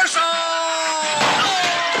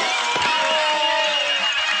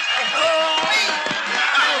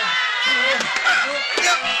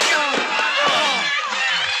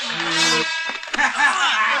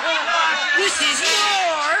 This is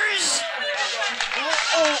yours.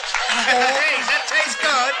 Hey, that tastes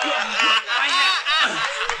good.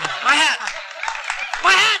 My hat.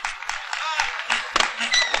 My hat.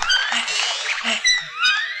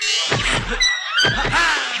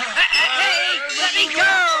 Hey, let me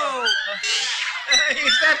go.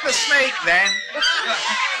 Is that the snake then?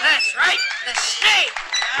 That's right, the snake.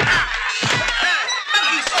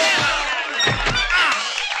 Monkey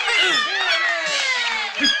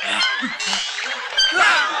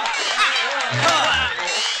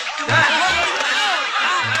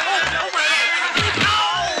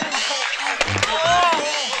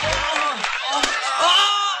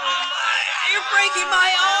You're breaking my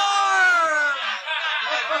arm.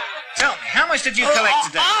 Tell me, how much did you collect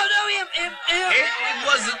today? Oh, no, It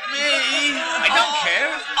wasn't me. I don't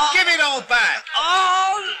care. Give it all back.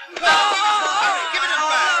 Oh, no. Give it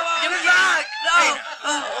back. Give it back.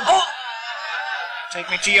 No. Take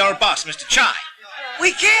me to your boss, Mr. Chai.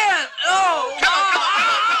 We can't. No. Come on.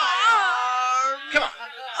 Come on.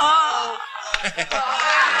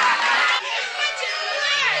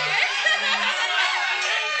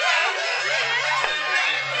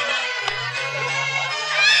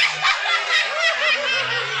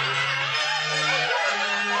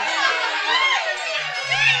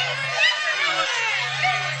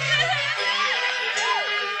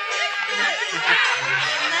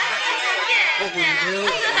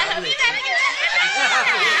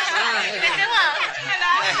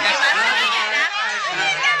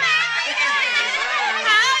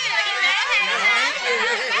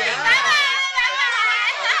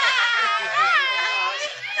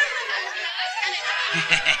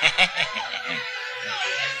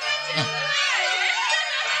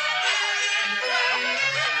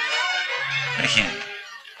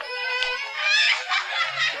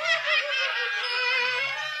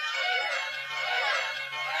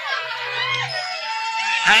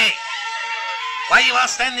 Hey, why are you all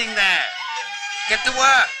standing there? Get to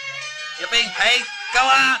work. You're being paid. Go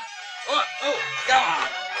on. Go on.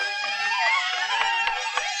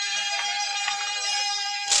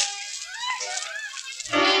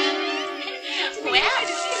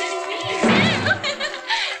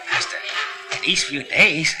 Master, these few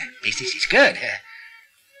days, business is good.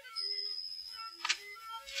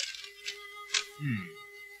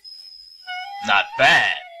 Not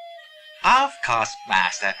bad. Of course,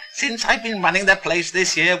 Master. Since I've been running the place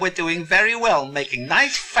this year, we're doing very well, making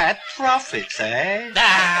nice fat profits, eh?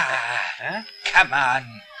 Ah, come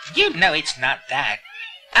on. You know it's not that.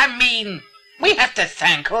 I mean, we have to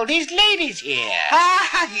thank all these ladies here.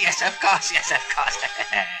 Ah, yes, of course, yes, of course.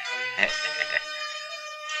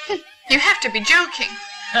 You have to be joking.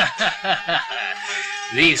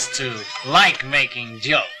 These two like making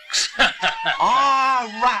jokes. All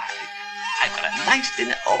right. I've got a nice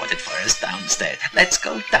dinner ordered for us downstairs. Let's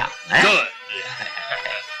go down, eh? Good.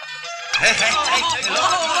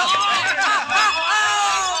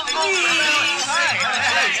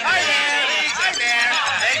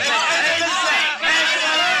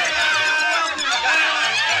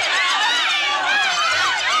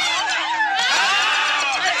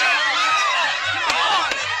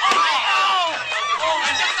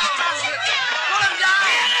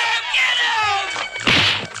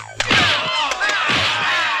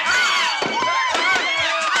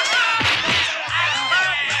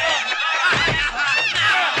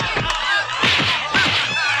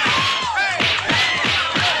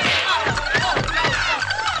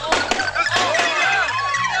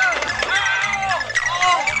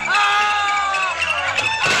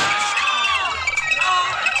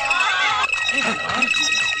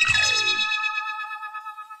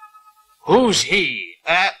 Who's he?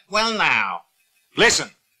 Well now.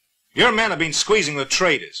 Listen, your men have been squeezing the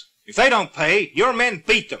traders. If they don't pay, your men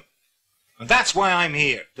beat them. And that's why I'm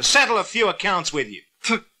here, to settle a few accounts with you.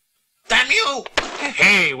 Damn you!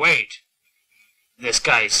 Hey, wait. This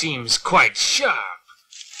guy seems quite sharp.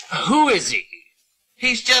 Who is he?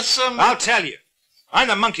 He's just some... I'll tell you. I'm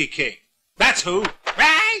the Monkey King. That's who.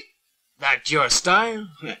 Right? That your style?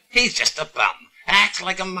 He's just a bum. Acts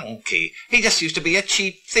like a monkey. He just used to be a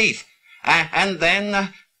cheap thief. And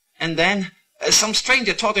then some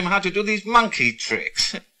stranger taught him how to do these monkey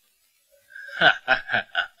tricks.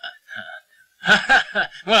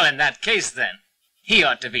 Well, in that case, then, he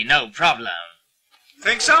ought to be no problem.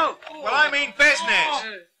 Think so? Well, I mean business.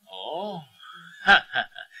 Oh.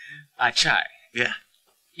 Achai. Yeah.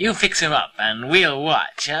 You fix him up and we'll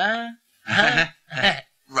watch, huh?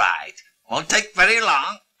 Right. Won't take very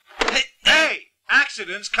long. Hey,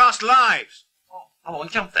 accidents cost lives. I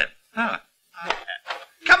won't jump then. Huh.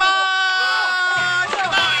 Come on!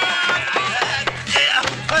 Come on!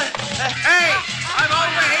 Hey, I'm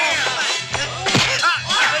over here.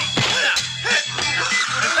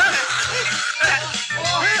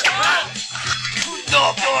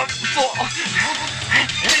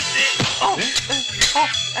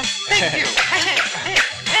 Thank you.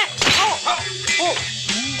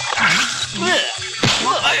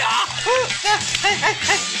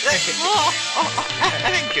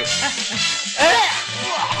 Thank you.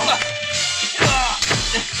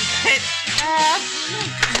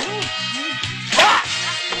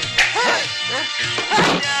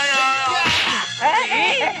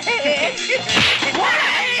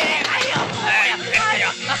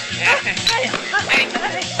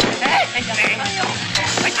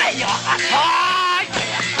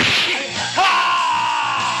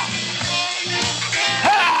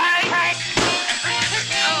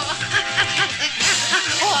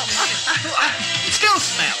 Still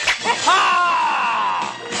smells.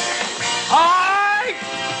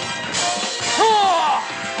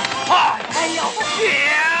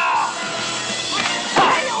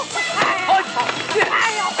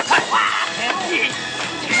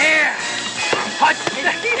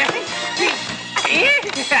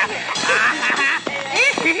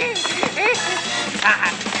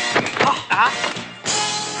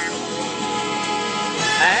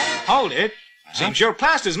 Hold it. Seems your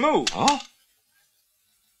plaster's moved. Oh?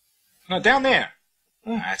 No, down there.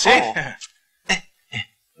 That's it.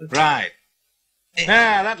 Right.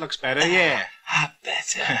 Ah, that looks better, yeah.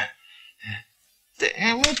 Better.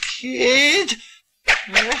 Damn it, kid.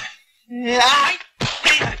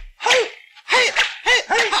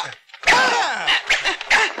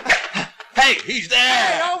 Hey, he's there.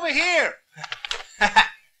 Hey, over here.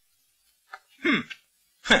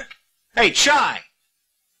 Hey, Chai.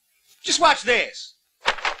 Just watch this.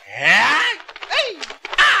 Hey,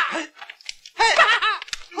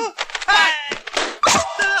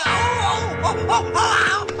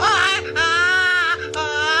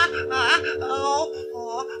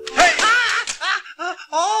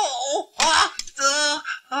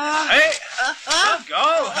 let's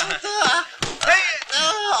go.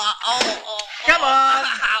 Come on.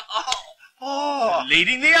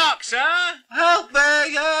 Leading the ox, huh? Help me!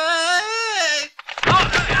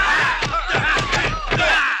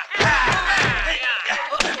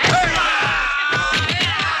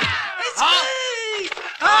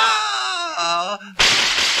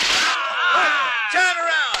 Turn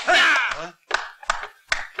around.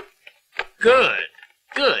 Good,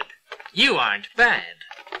 good. You aren't bad.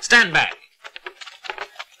 Stand back.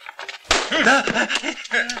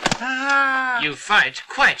 You fight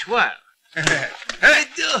quite well.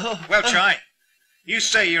 Well, Chai, you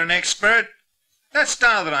say you're an expert. That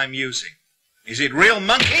style that I'm using, is it real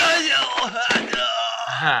monkey?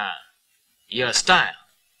 Aha. Your style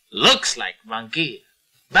looks like monkey,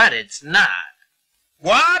 but it's not.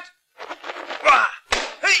 What?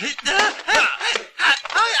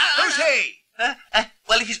 Who's he?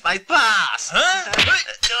 Well, he's my boss. Huh?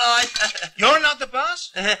 You're not the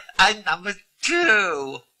boss? I'm number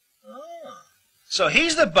 2. So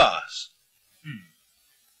he's the boss.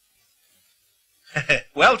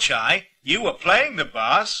 Well, Chai, you were playing the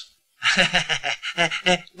boss.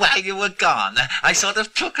 While you were gone, I sort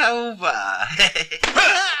of took over.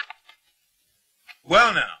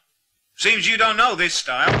 Well, now, seems you don't know this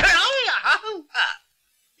style.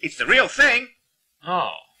 It's the real thing.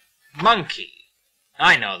 Oh, monkey.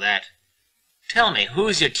 I know that. Tell me,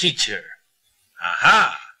 who's your teacher?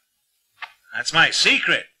 Aha! That's my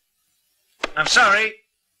secret. I'm sorry.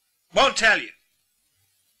 Won't tell you.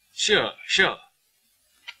 Sure, sure.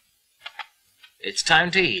 It's time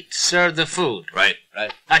to eat. Serve the food. Right.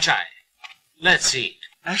 Achai, Let's eat.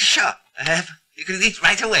 Sure. You can eat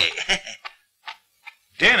right away.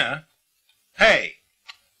 Dinner? Hey,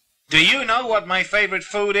 do you know what my favorite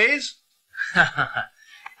food is?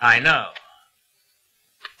 I know.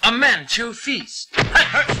 A Manchu feast.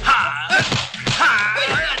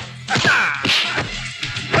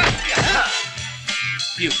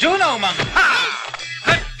 You do know, monkey.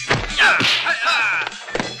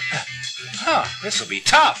 Huh, this'll be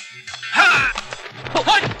tough.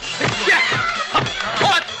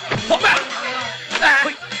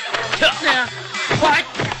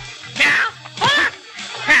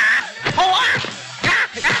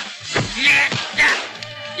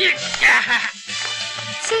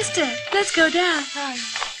 Sister, let's go down.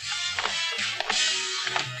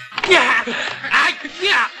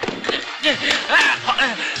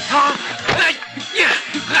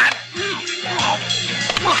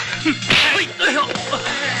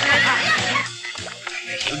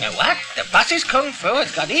 You know what? The boss's kung fu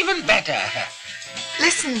has got even better.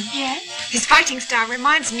 Listen. Yes? His fighting style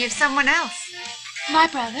reminds me of someone else. My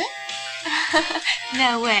brother?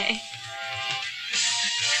 No way.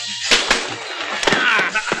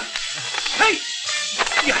 Hey!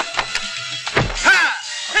 Yeah. Ha!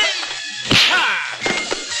 Hey! Ha!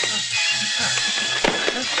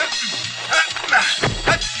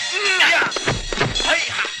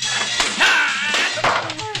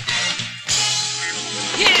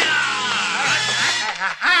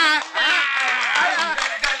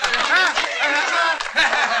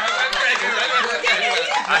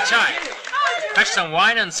 Achai, fetch some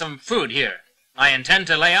wine and some food here. I intend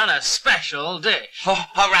to lay on a special dish. Oh,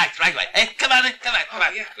 all right. Hey, come on.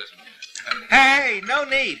 Hey, no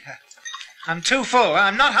need. I'm too full.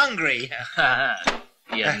 I'm not hungry.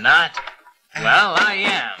 You're not? Well, I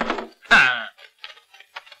am.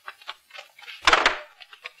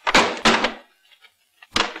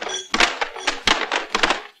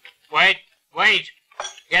 Wait.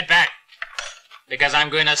 Get back. Because I'm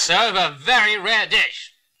going to serve a very rare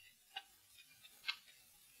dish.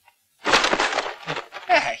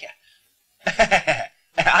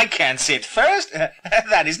 I can't sit first.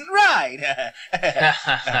 That isn't right.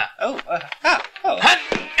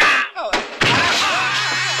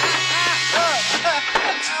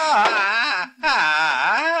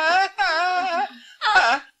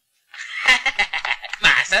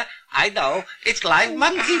 Master, I know. It's like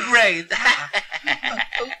monkey brain.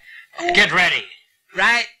 Get ready.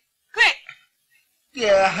 Right? Quick.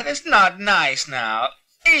 Yeah, that's not nice now,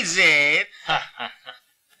 is it?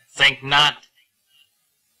 Think not.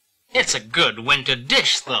 It's a good winter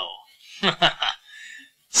dish, though.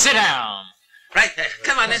 Sit down. Right there.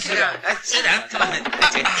 Come on in. Sit down. Sit down. Come on in.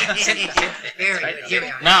 Sit.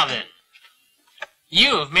 Here. Now then,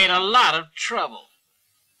 you've made a lot of trouble.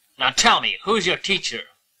 Now tell me, who's your teacher?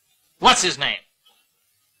 What's his name?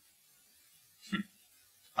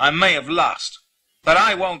 I may have lost, but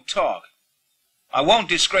I won't talk. I won't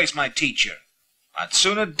disgrace my teacher. I'd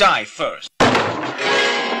sooner die first.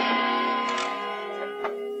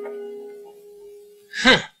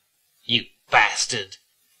 You bastard.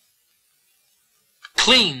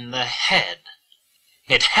 Clean the head.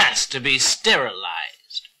 It has to be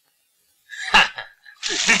sterilized.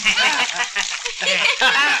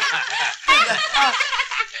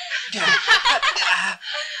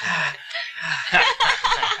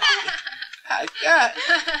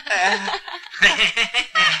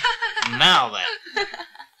 Now then,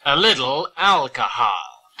 a little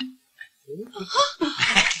alcohol.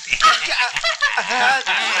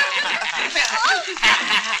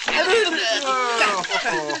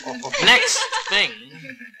 Next thing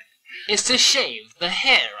is to shave the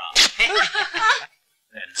hair off.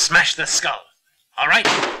 Then smash the skull. All right?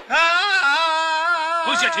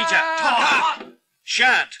 Who's your teacher?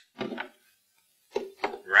 Shan't.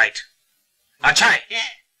 Right. Achai.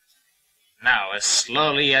 Now, as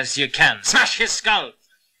slowly as you can, smash his skull.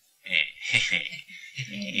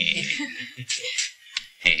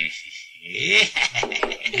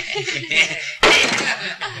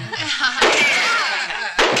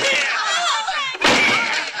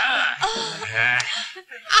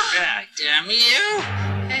 Damn you.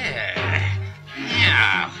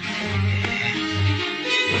 Yeah.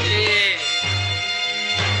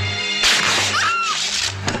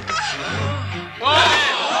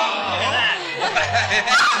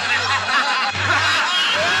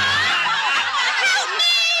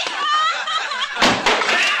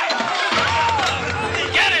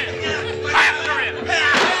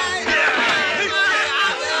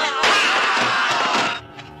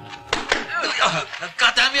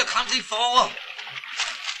 Goddamn you, clumsy fool!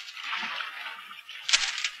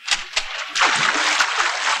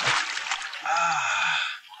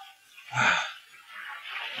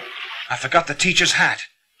 I forgot the teacher's hat.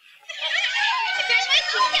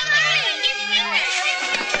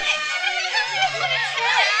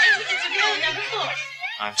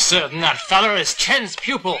 I'm certain that feller is Chen's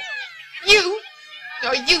pupil. You?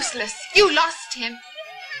 You're useless. You lost him.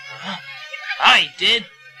 I did?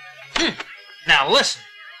 Now listen.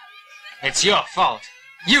 It's your fault.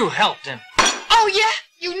 You helped him. Oh, yeah?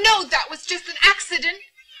 You know that was just an accident.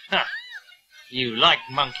 Huh. You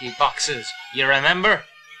liked monkey boxes, you remember?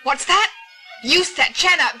 What's that? You set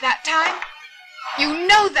Chen up that time. You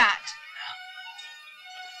know that.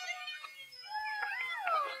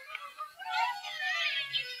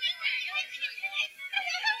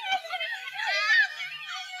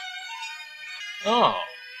 Oh,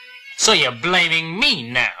 so you're blaming me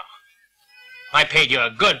now. I paid you a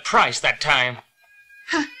good price that time.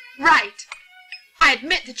 Right. I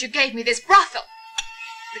admit that you gave me this brothel.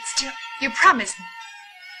 But still, you promised me,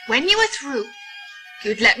 when you were through,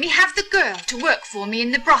 you'd let me have the girl to work for me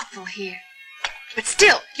in the brothel here. But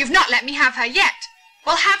still, you've not let me have her yet.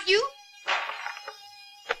 Well, have you?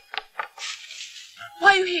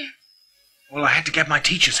 Why are you here? Well, I had to get my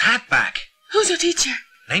teacher's hat back. Who's your teacher?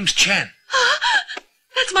 Name's Chen.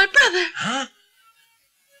 That's my brother. Huh?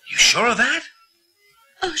 You sure of that?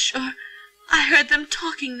 Oh, sure. I heard them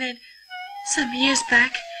talking then. Some years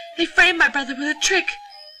back, they framed my brother with a trick.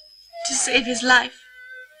 To save his life,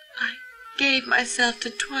 I gave myself to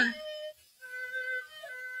Tuan.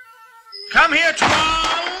 Come here, Tuan!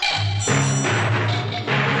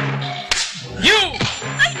 You!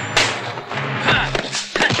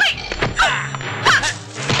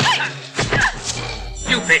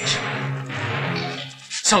 You bitch!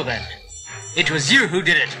 So then, it was you who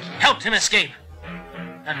did it, helped him escape.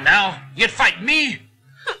 And now, you'd fight me?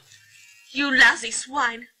 You lousy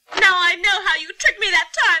swine. Now I know how you tricked me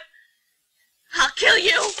that time. I'll kill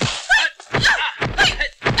you.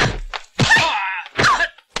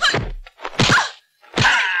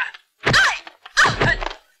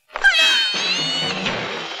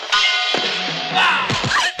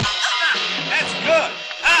 That's good.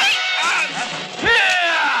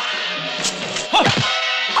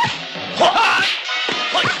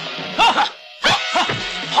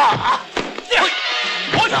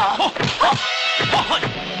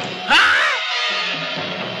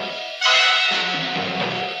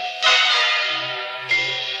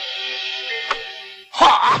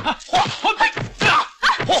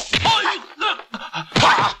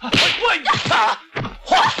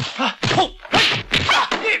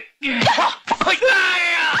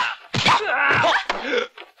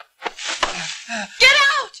 Get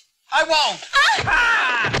out! I won't.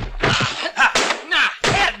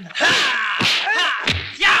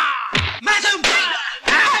 Madam!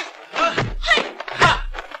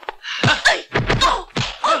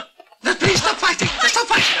 Please stop fighting! Stop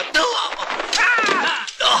fighting! No!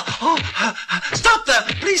 Stop them!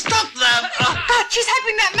 Please stop them! God, she's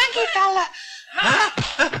helping that monkey fella.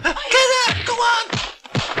 Get up! Go on!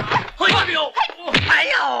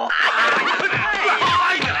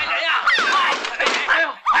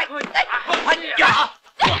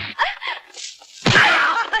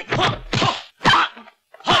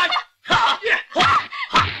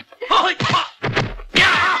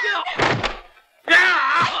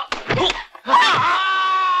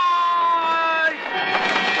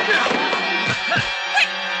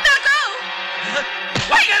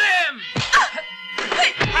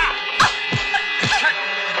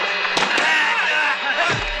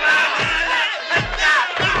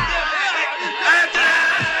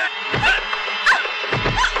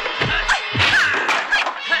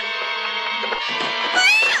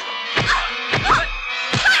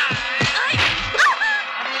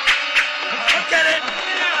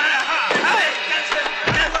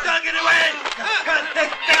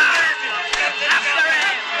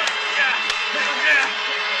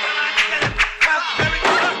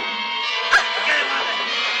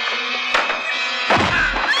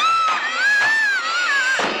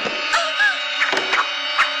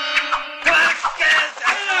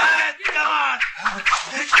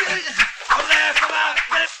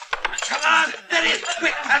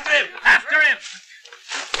 After him!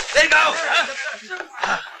 There you go!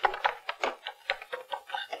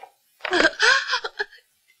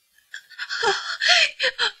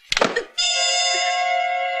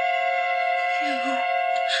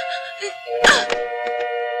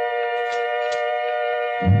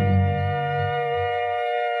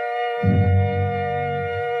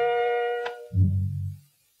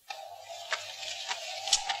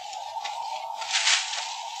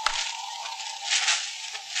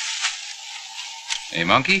 Hey,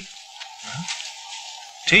 monkey?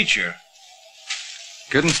 Teacher,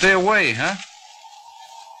 Couldn't stay away, huh?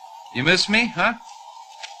 You miss me, huh?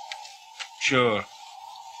 Sure.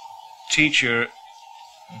 Teacher,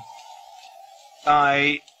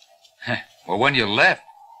 I... Well, when you left,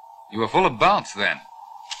 you were full of bounce then.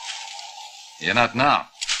 You're not now.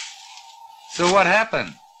 So what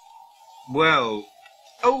happened? Well...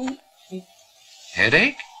 Oh...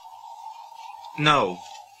 Headache? No.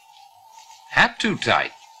 Hat too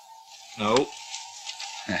tight? No.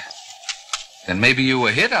 Then maybe you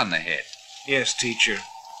were hit on the head. Yes, teacher.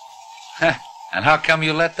 And how come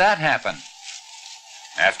you let that happen?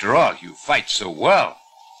 After all, you fight so well.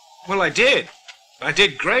 Well, I did. I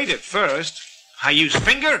did great at first. I used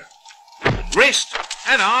finger, and wrist,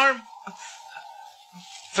 and arm.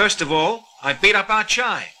 First of all, I beat up our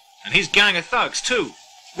Chai, and his gang of thugs, too.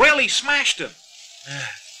 Really smashed them.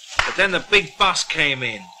 But then the big boss came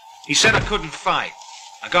in. He said I couldn't fight.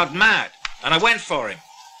 I got mad, and I went for him.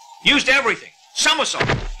 Used everything. Somersault.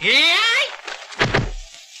 Yeah.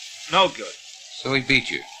 No good. So he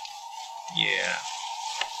beat you? Yeah.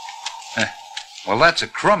 Well, that's a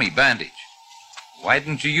crummy bandage. Why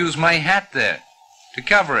didn't you use my hat there to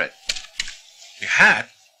cover it? Your hat?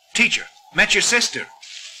 Teacher, met your sister.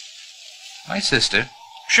 My sister?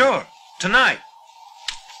 Sure, tonight.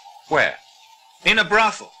 Where? In a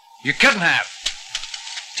brothel. You couldn't have.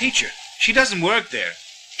 Teacher, she doesn't work there.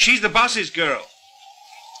 She's the boss's girl.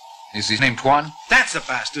 Is his name Tuan? That's the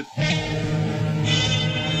bastard.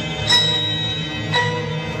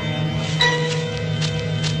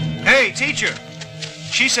 Hey, teacher.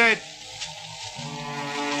 She said...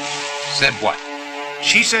 Said what?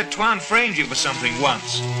 She said Tuan framed you for something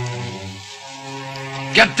once.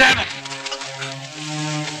 God damn it!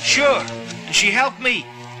 Sure. And she helped me.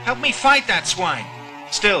 Helped me fight that swine.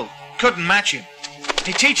 Still, couldn't match him.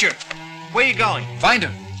 Hey, teacher. Where you going? Find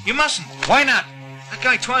him. You mustn't. Why not? That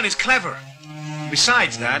guy Tuan is clever.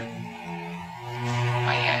 Besides that...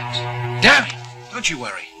 My hat. Damn it! Don't you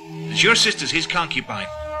worry. As your sister's his concubine.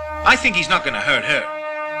 I think he's not going to hurt her.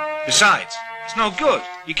 Besides, it's no good.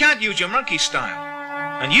 You can't use your monkey style.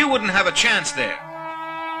 And you wouldn't have a chance there.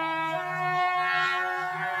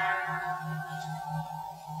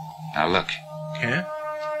 Now look. Yeah?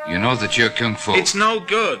 You know that you're kung fu. It's no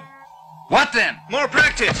good. What then? More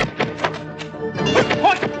practice.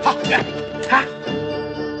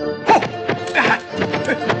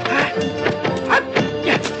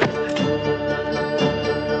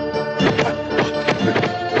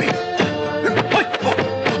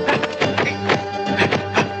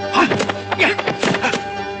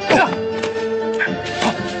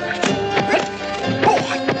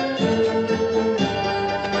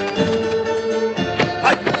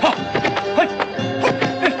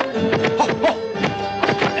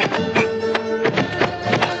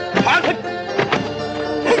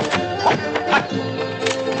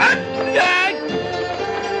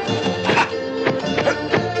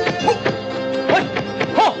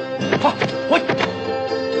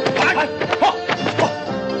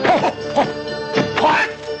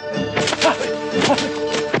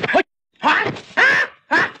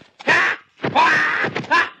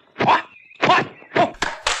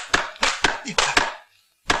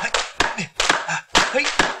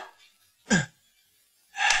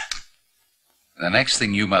 The next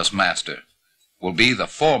thing you must master will be the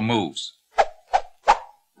 4 moves.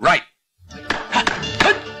 Right.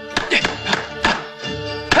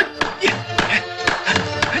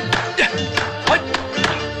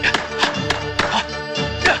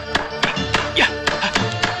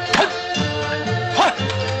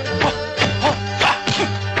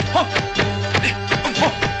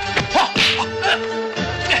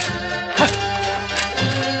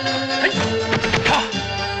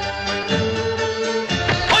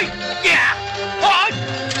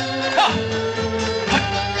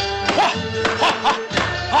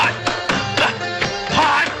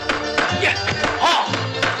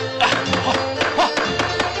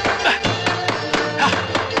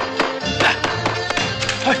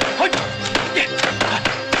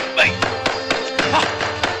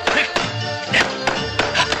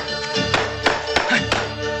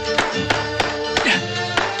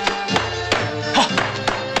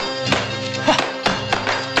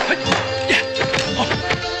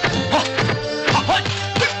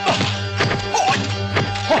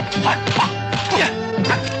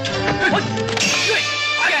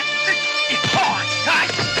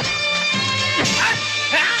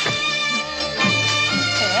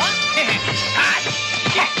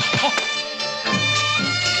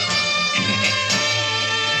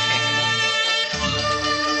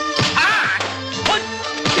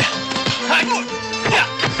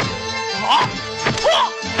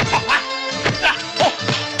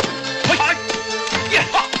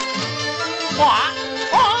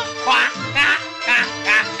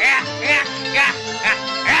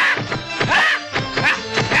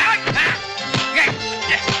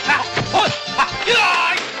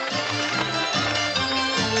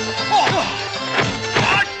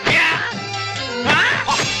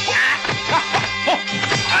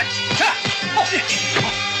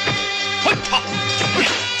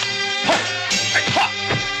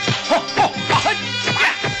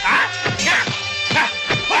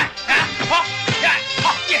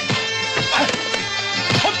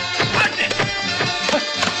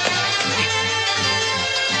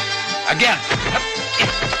 Again.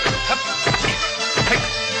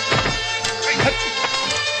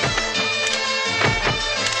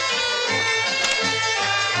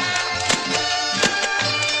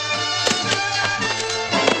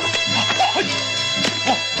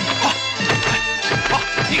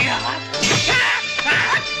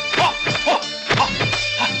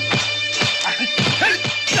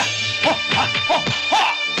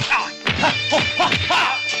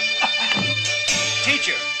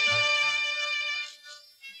 Teacher.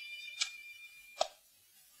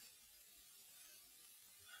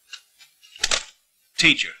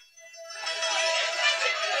 Teacher.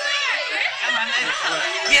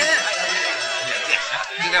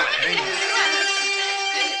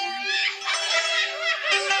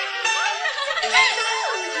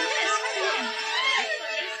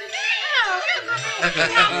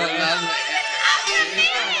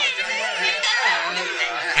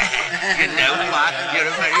 You know what? You're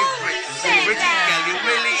a very pretty girl. You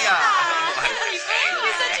really are.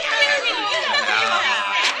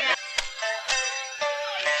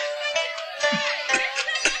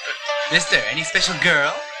 Mister, any special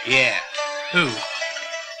girl? Yeah. Who?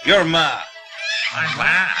 Your ma. My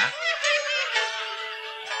ma?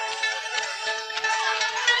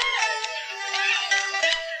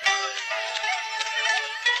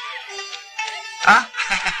 Huh?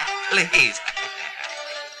 Please.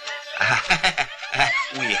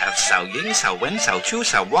 We have Xiao Ying, Xiao Wen, Xiao Chu,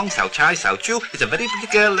 Xiao Wang, Xiao Chai, Xiao Chu. It's a very pretty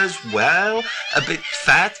girl as well. A bit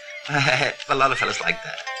fat. A lot of fellas like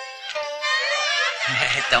that.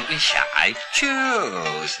 Don't be shy.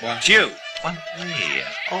 Choose. Want you? Want me?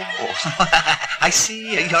 Oh, I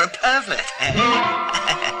see. You're a pervert.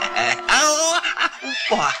 Oh,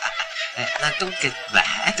 now don't get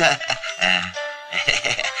mad.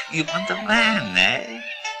 You want a man, eh?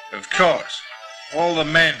 Of course. All the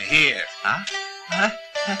men here. Huh?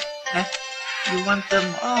 You want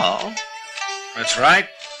them all? That's right.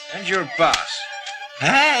 And your boss.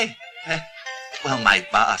 Hey! Well, my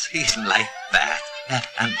boss, he's like that.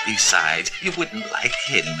 And besides, you wouldn't like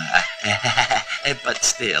him. But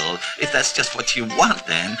still, if that's just what you want,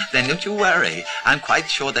 then don't you worry. I'm quite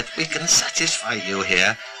sure that we can satisfy you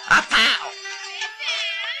here. Pow!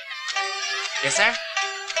 Yes, sir?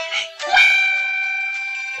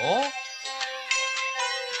 Oh?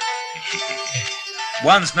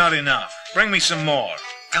 One's not enough. Bring me some more.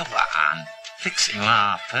 Go on. Fix him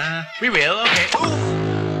up, huh? We will, okay.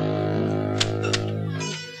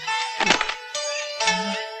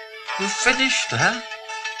 You finished, huh?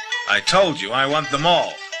 I told you I want them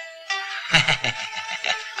all.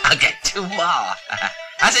 I'll get 2 more.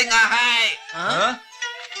 Azinga, hey! Huh?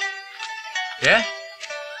 Yeah?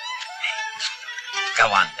 Go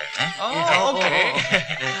on then, eh? Oh, okay.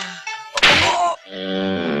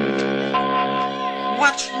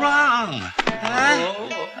 What's wrong?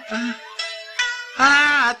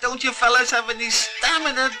 Don't you fellas have any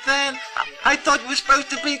stamina then? I thought you were supposed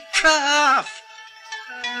to be tough.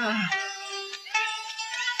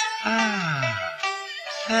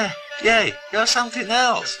 Yay, you're something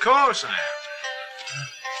else. Of course I am.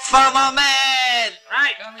 Farmer man!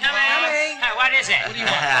 Right, coming. What is it? What do you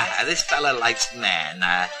want? This fella likes men.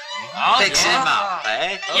 Oh, Fix him up,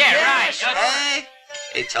 eh? Yeah, right. Hey,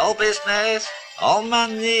 it's all business, all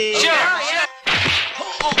money. Sure, sure.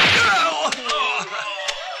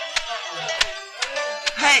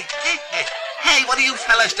 Hey, what are you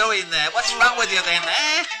fellas doing there? What's wrong with you then,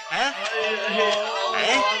 eh? Huh?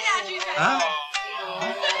 Huh?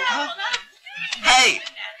 Hey!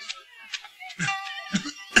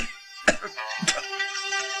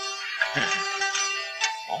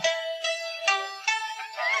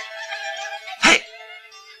 Hey!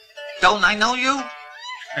 Don't I know you?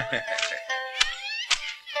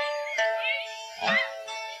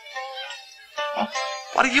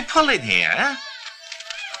 What are you pulling here, huh?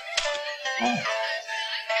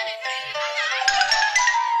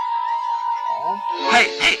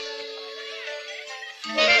 Hey!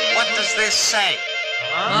 What does this say?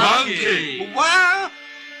 Monkey! Wow!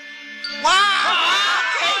 Wow!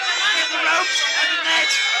 Get the ropes! Get the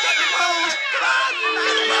nets! Get the poles!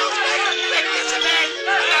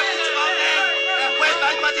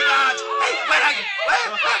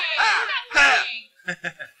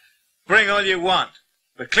 Bring all you want,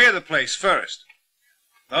 but clear the place first.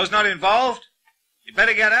 Those not involved, you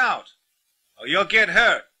better get out, or you'll get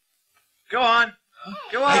hurt. Go on.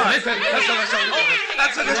 Go on. Hey,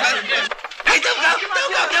 don't go.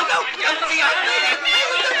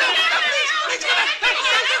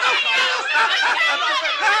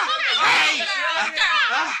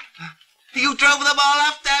 You drove them all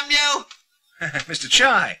off, damn you! Mr.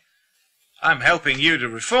 Chai, I'm helping you to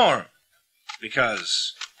reform,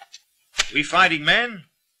 because we fighting men,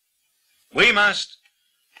 we must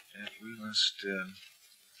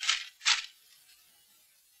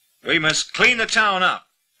clean the town up,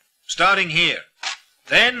 starting here.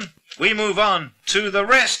 Then we move on to the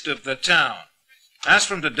rest of the town. As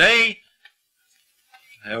from today,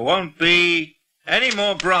 there won't be any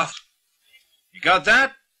more broth. You got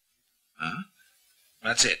that? Huh?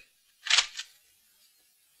 That's it.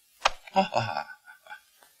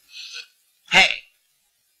 Hey,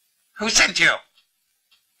 who sent you?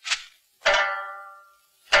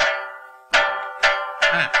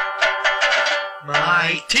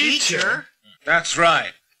 My teacher? That's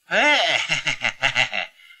right.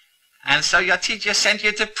 And so your teacher sent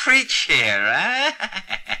you to preach here, eh?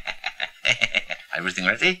 Everything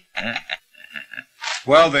ready?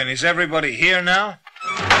 Well then, is everybody here now?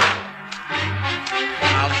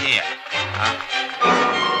 All here.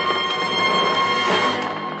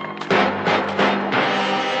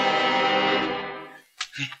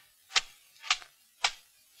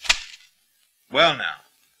 Well now,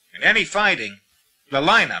 in any fighting, the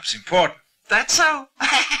lineup's important. That's so?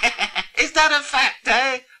 Is that a fact,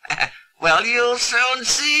 eh? Well, you'll soon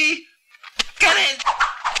see. Get in!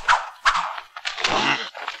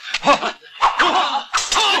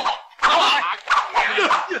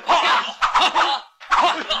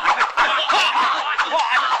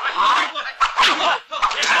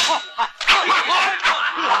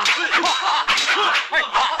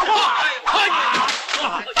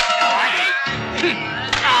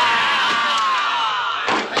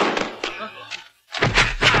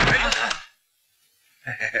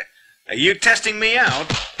 Are you testing me out?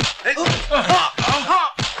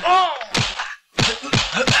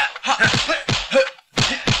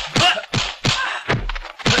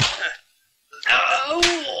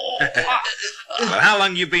 Well, how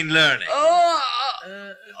long you been learning?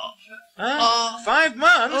 Huh? 5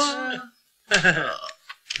 months?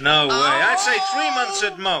 No way. I'd say 3 months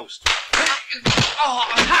at most.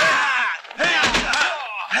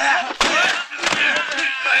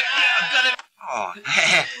 Oh,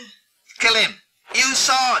 kill him. Use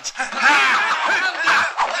swords. Hey,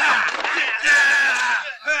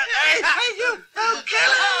 you don't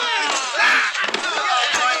kill him.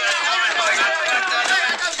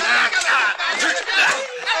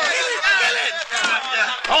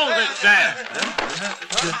 Hold it there.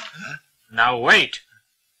 Now wait.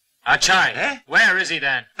 Achai, where is he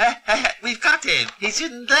then? We've got him. He's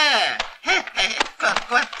in there. Go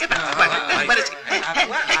on, get him. Where is he?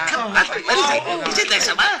 Come on, where is he? He's in there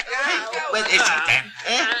somewhere. Where is he then?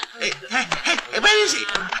 Where is he?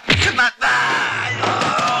 Come on.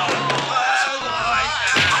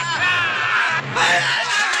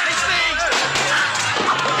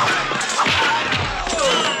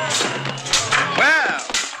 Well,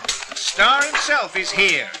 the star himself is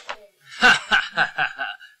here.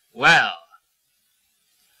 Well,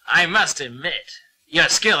 I must admit, your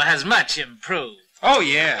skill has much improved. Oh,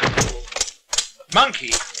 yeah.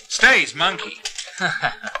 Monkey stays monkey.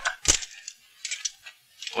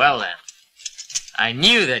 Well then, I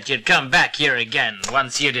knew that you'd come back here again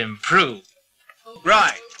once you'd improved.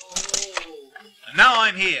 Right. And now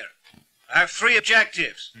I'm here. I have 3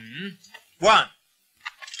 objectives. 1,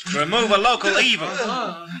 to remove a local evil.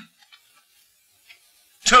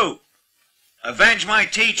 2, avenge my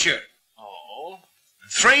teacher. Oh.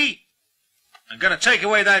 3, I'm gonna take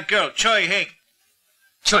away that girl, Choi Hing.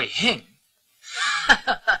 Choi Hing?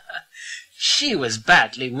 She was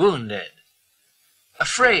badly wounded.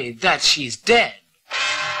 Afraid that she's dead.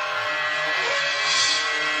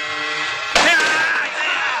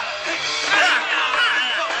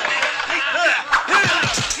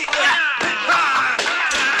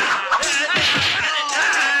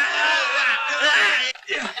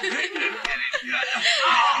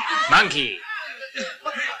 Monkey,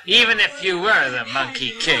 even if you were the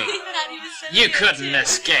Monkey King, you couldn't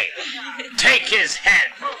escape. Take his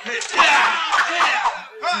head.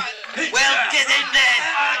 Well, get in there.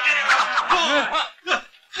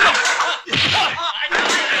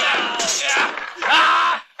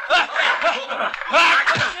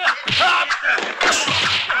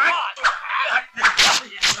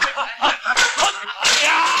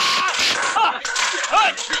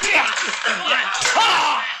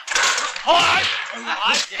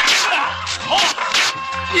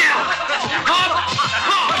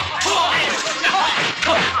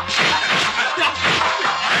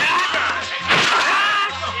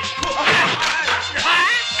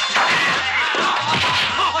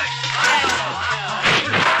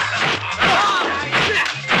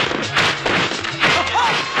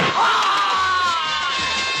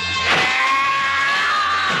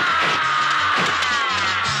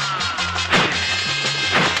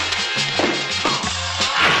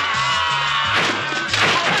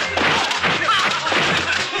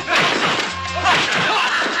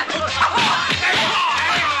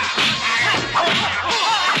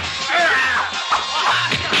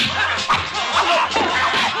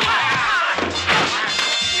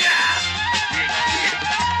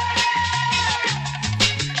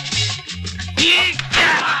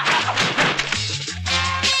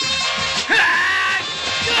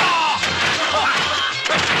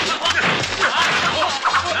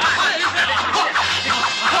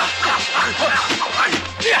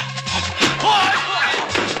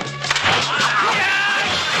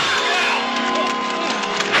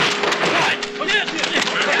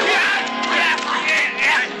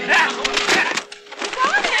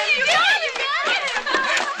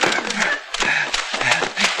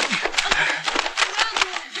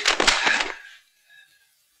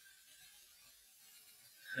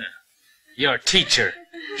 Your teacher,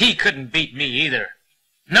 he couldn't beat me either.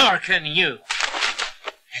 Nor can you.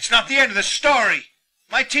 It's not the end of the story.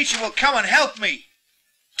 My teacher will come and help me.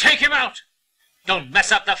 Take him out. Don't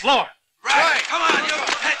mess up the floor. Right. Come on, you.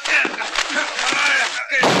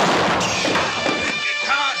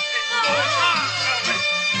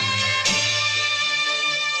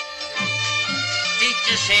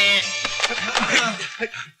 Teacher's here.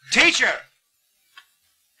 Teacher.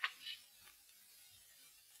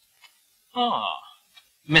 Oh,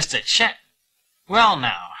 Mr. Chet. Well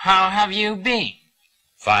now, how have you been?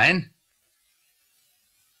 Fine.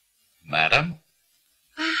 Madam?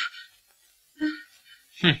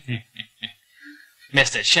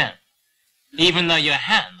 Mr. Shen, even though your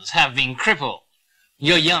hands have been crippled,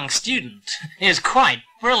 your young student is quite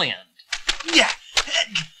brilliant. Yeah.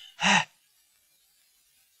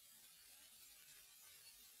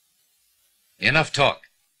 Enough talk.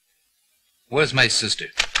 Where's my sister?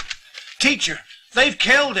 Teacher, they've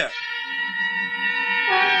killed her.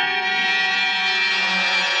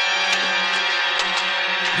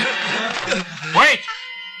 Wait!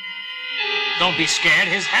 Don't be scared,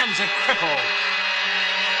 his hands are crippled.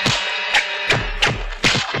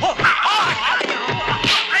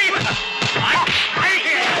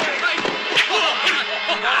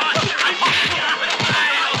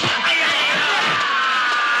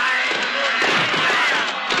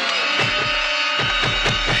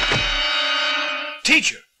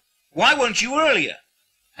 Teacher, why weren't you earlier?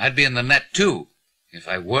 I'd be in the net too, if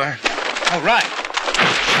I were. All right.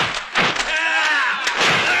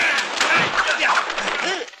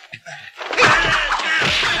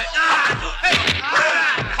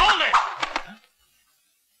 Hold it!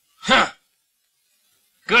 Huh.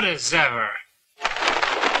 Good as ever.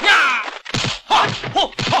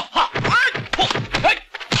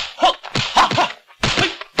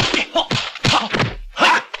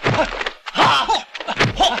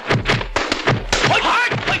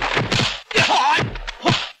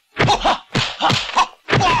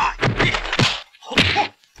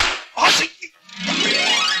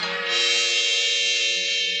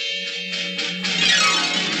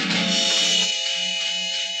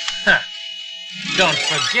 Don't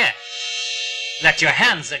forget that your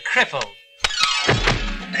hands are crippled.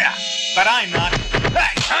 Yeah, but I'm not.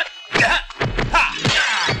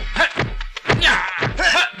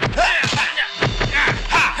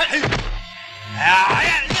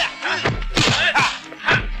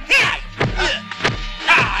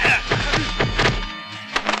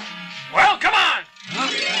 Well, come on!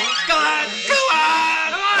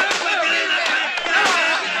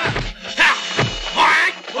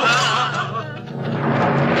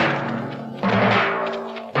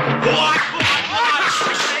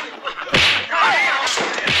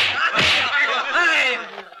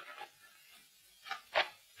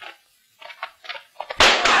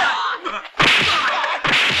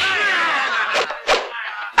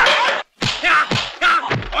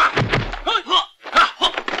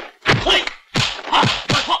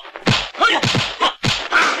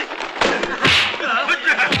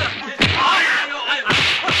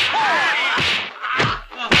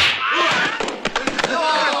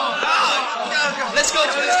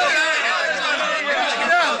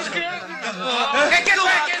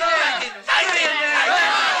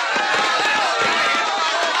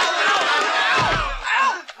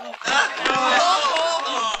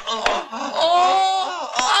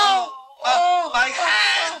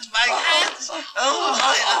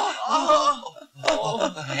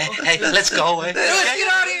 Hey, let's go. Let's get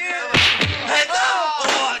out of here. Oh!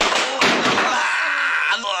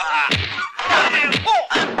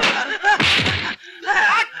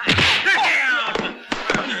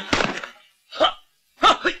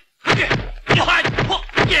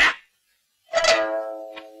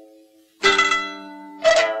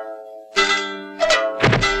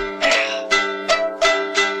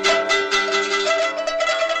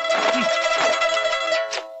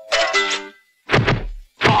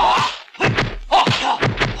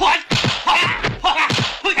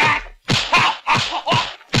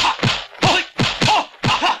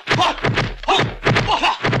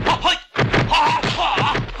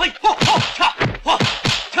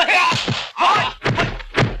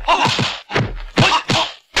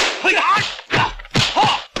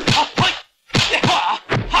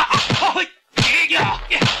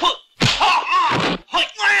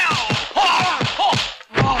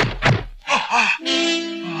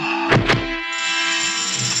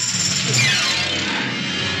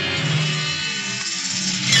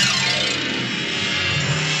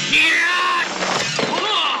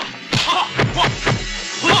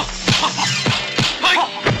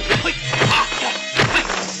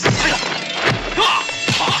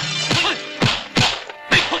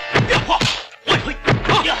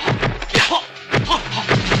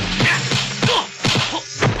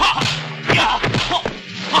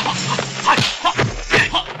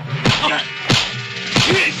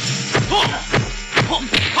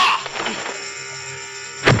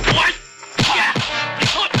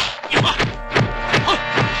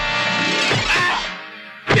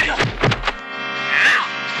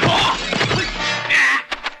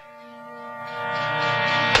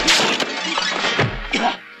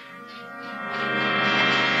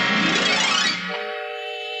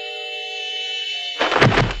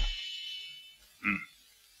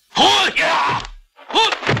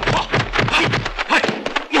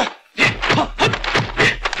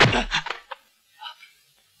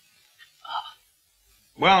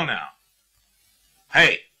 Well, now.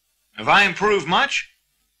 Hey, have I improved much?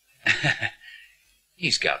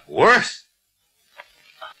 He's got worse.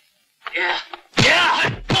 Yeah.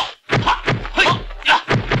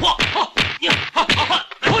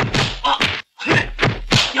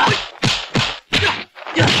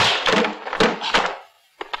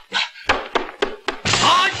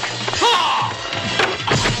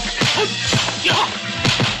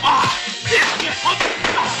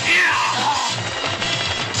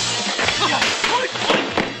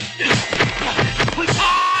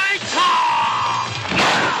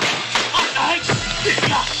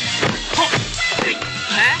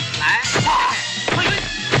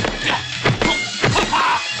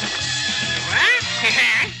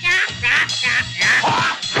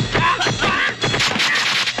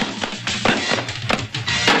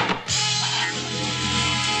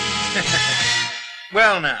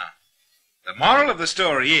 Well, now, the moral of the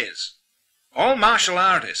story is, all martial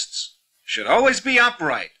artists should always be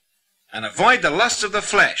upright and avoid the lusts of the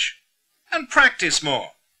flesh and practice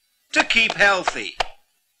more to keep healthy.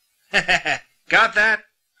 Got that?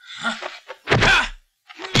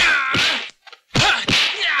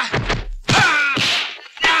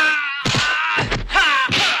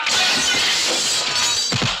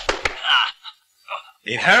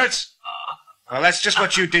 It hurts? Well, that's just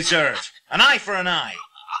what you deserve. An eye for an eye.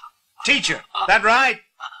 Teacher, that right?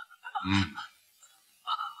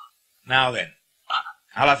 Now then,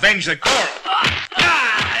 I'll avenge the girl.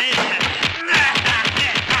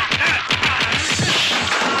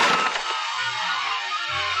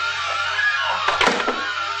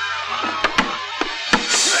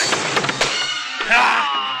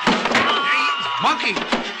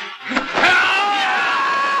 Monkey!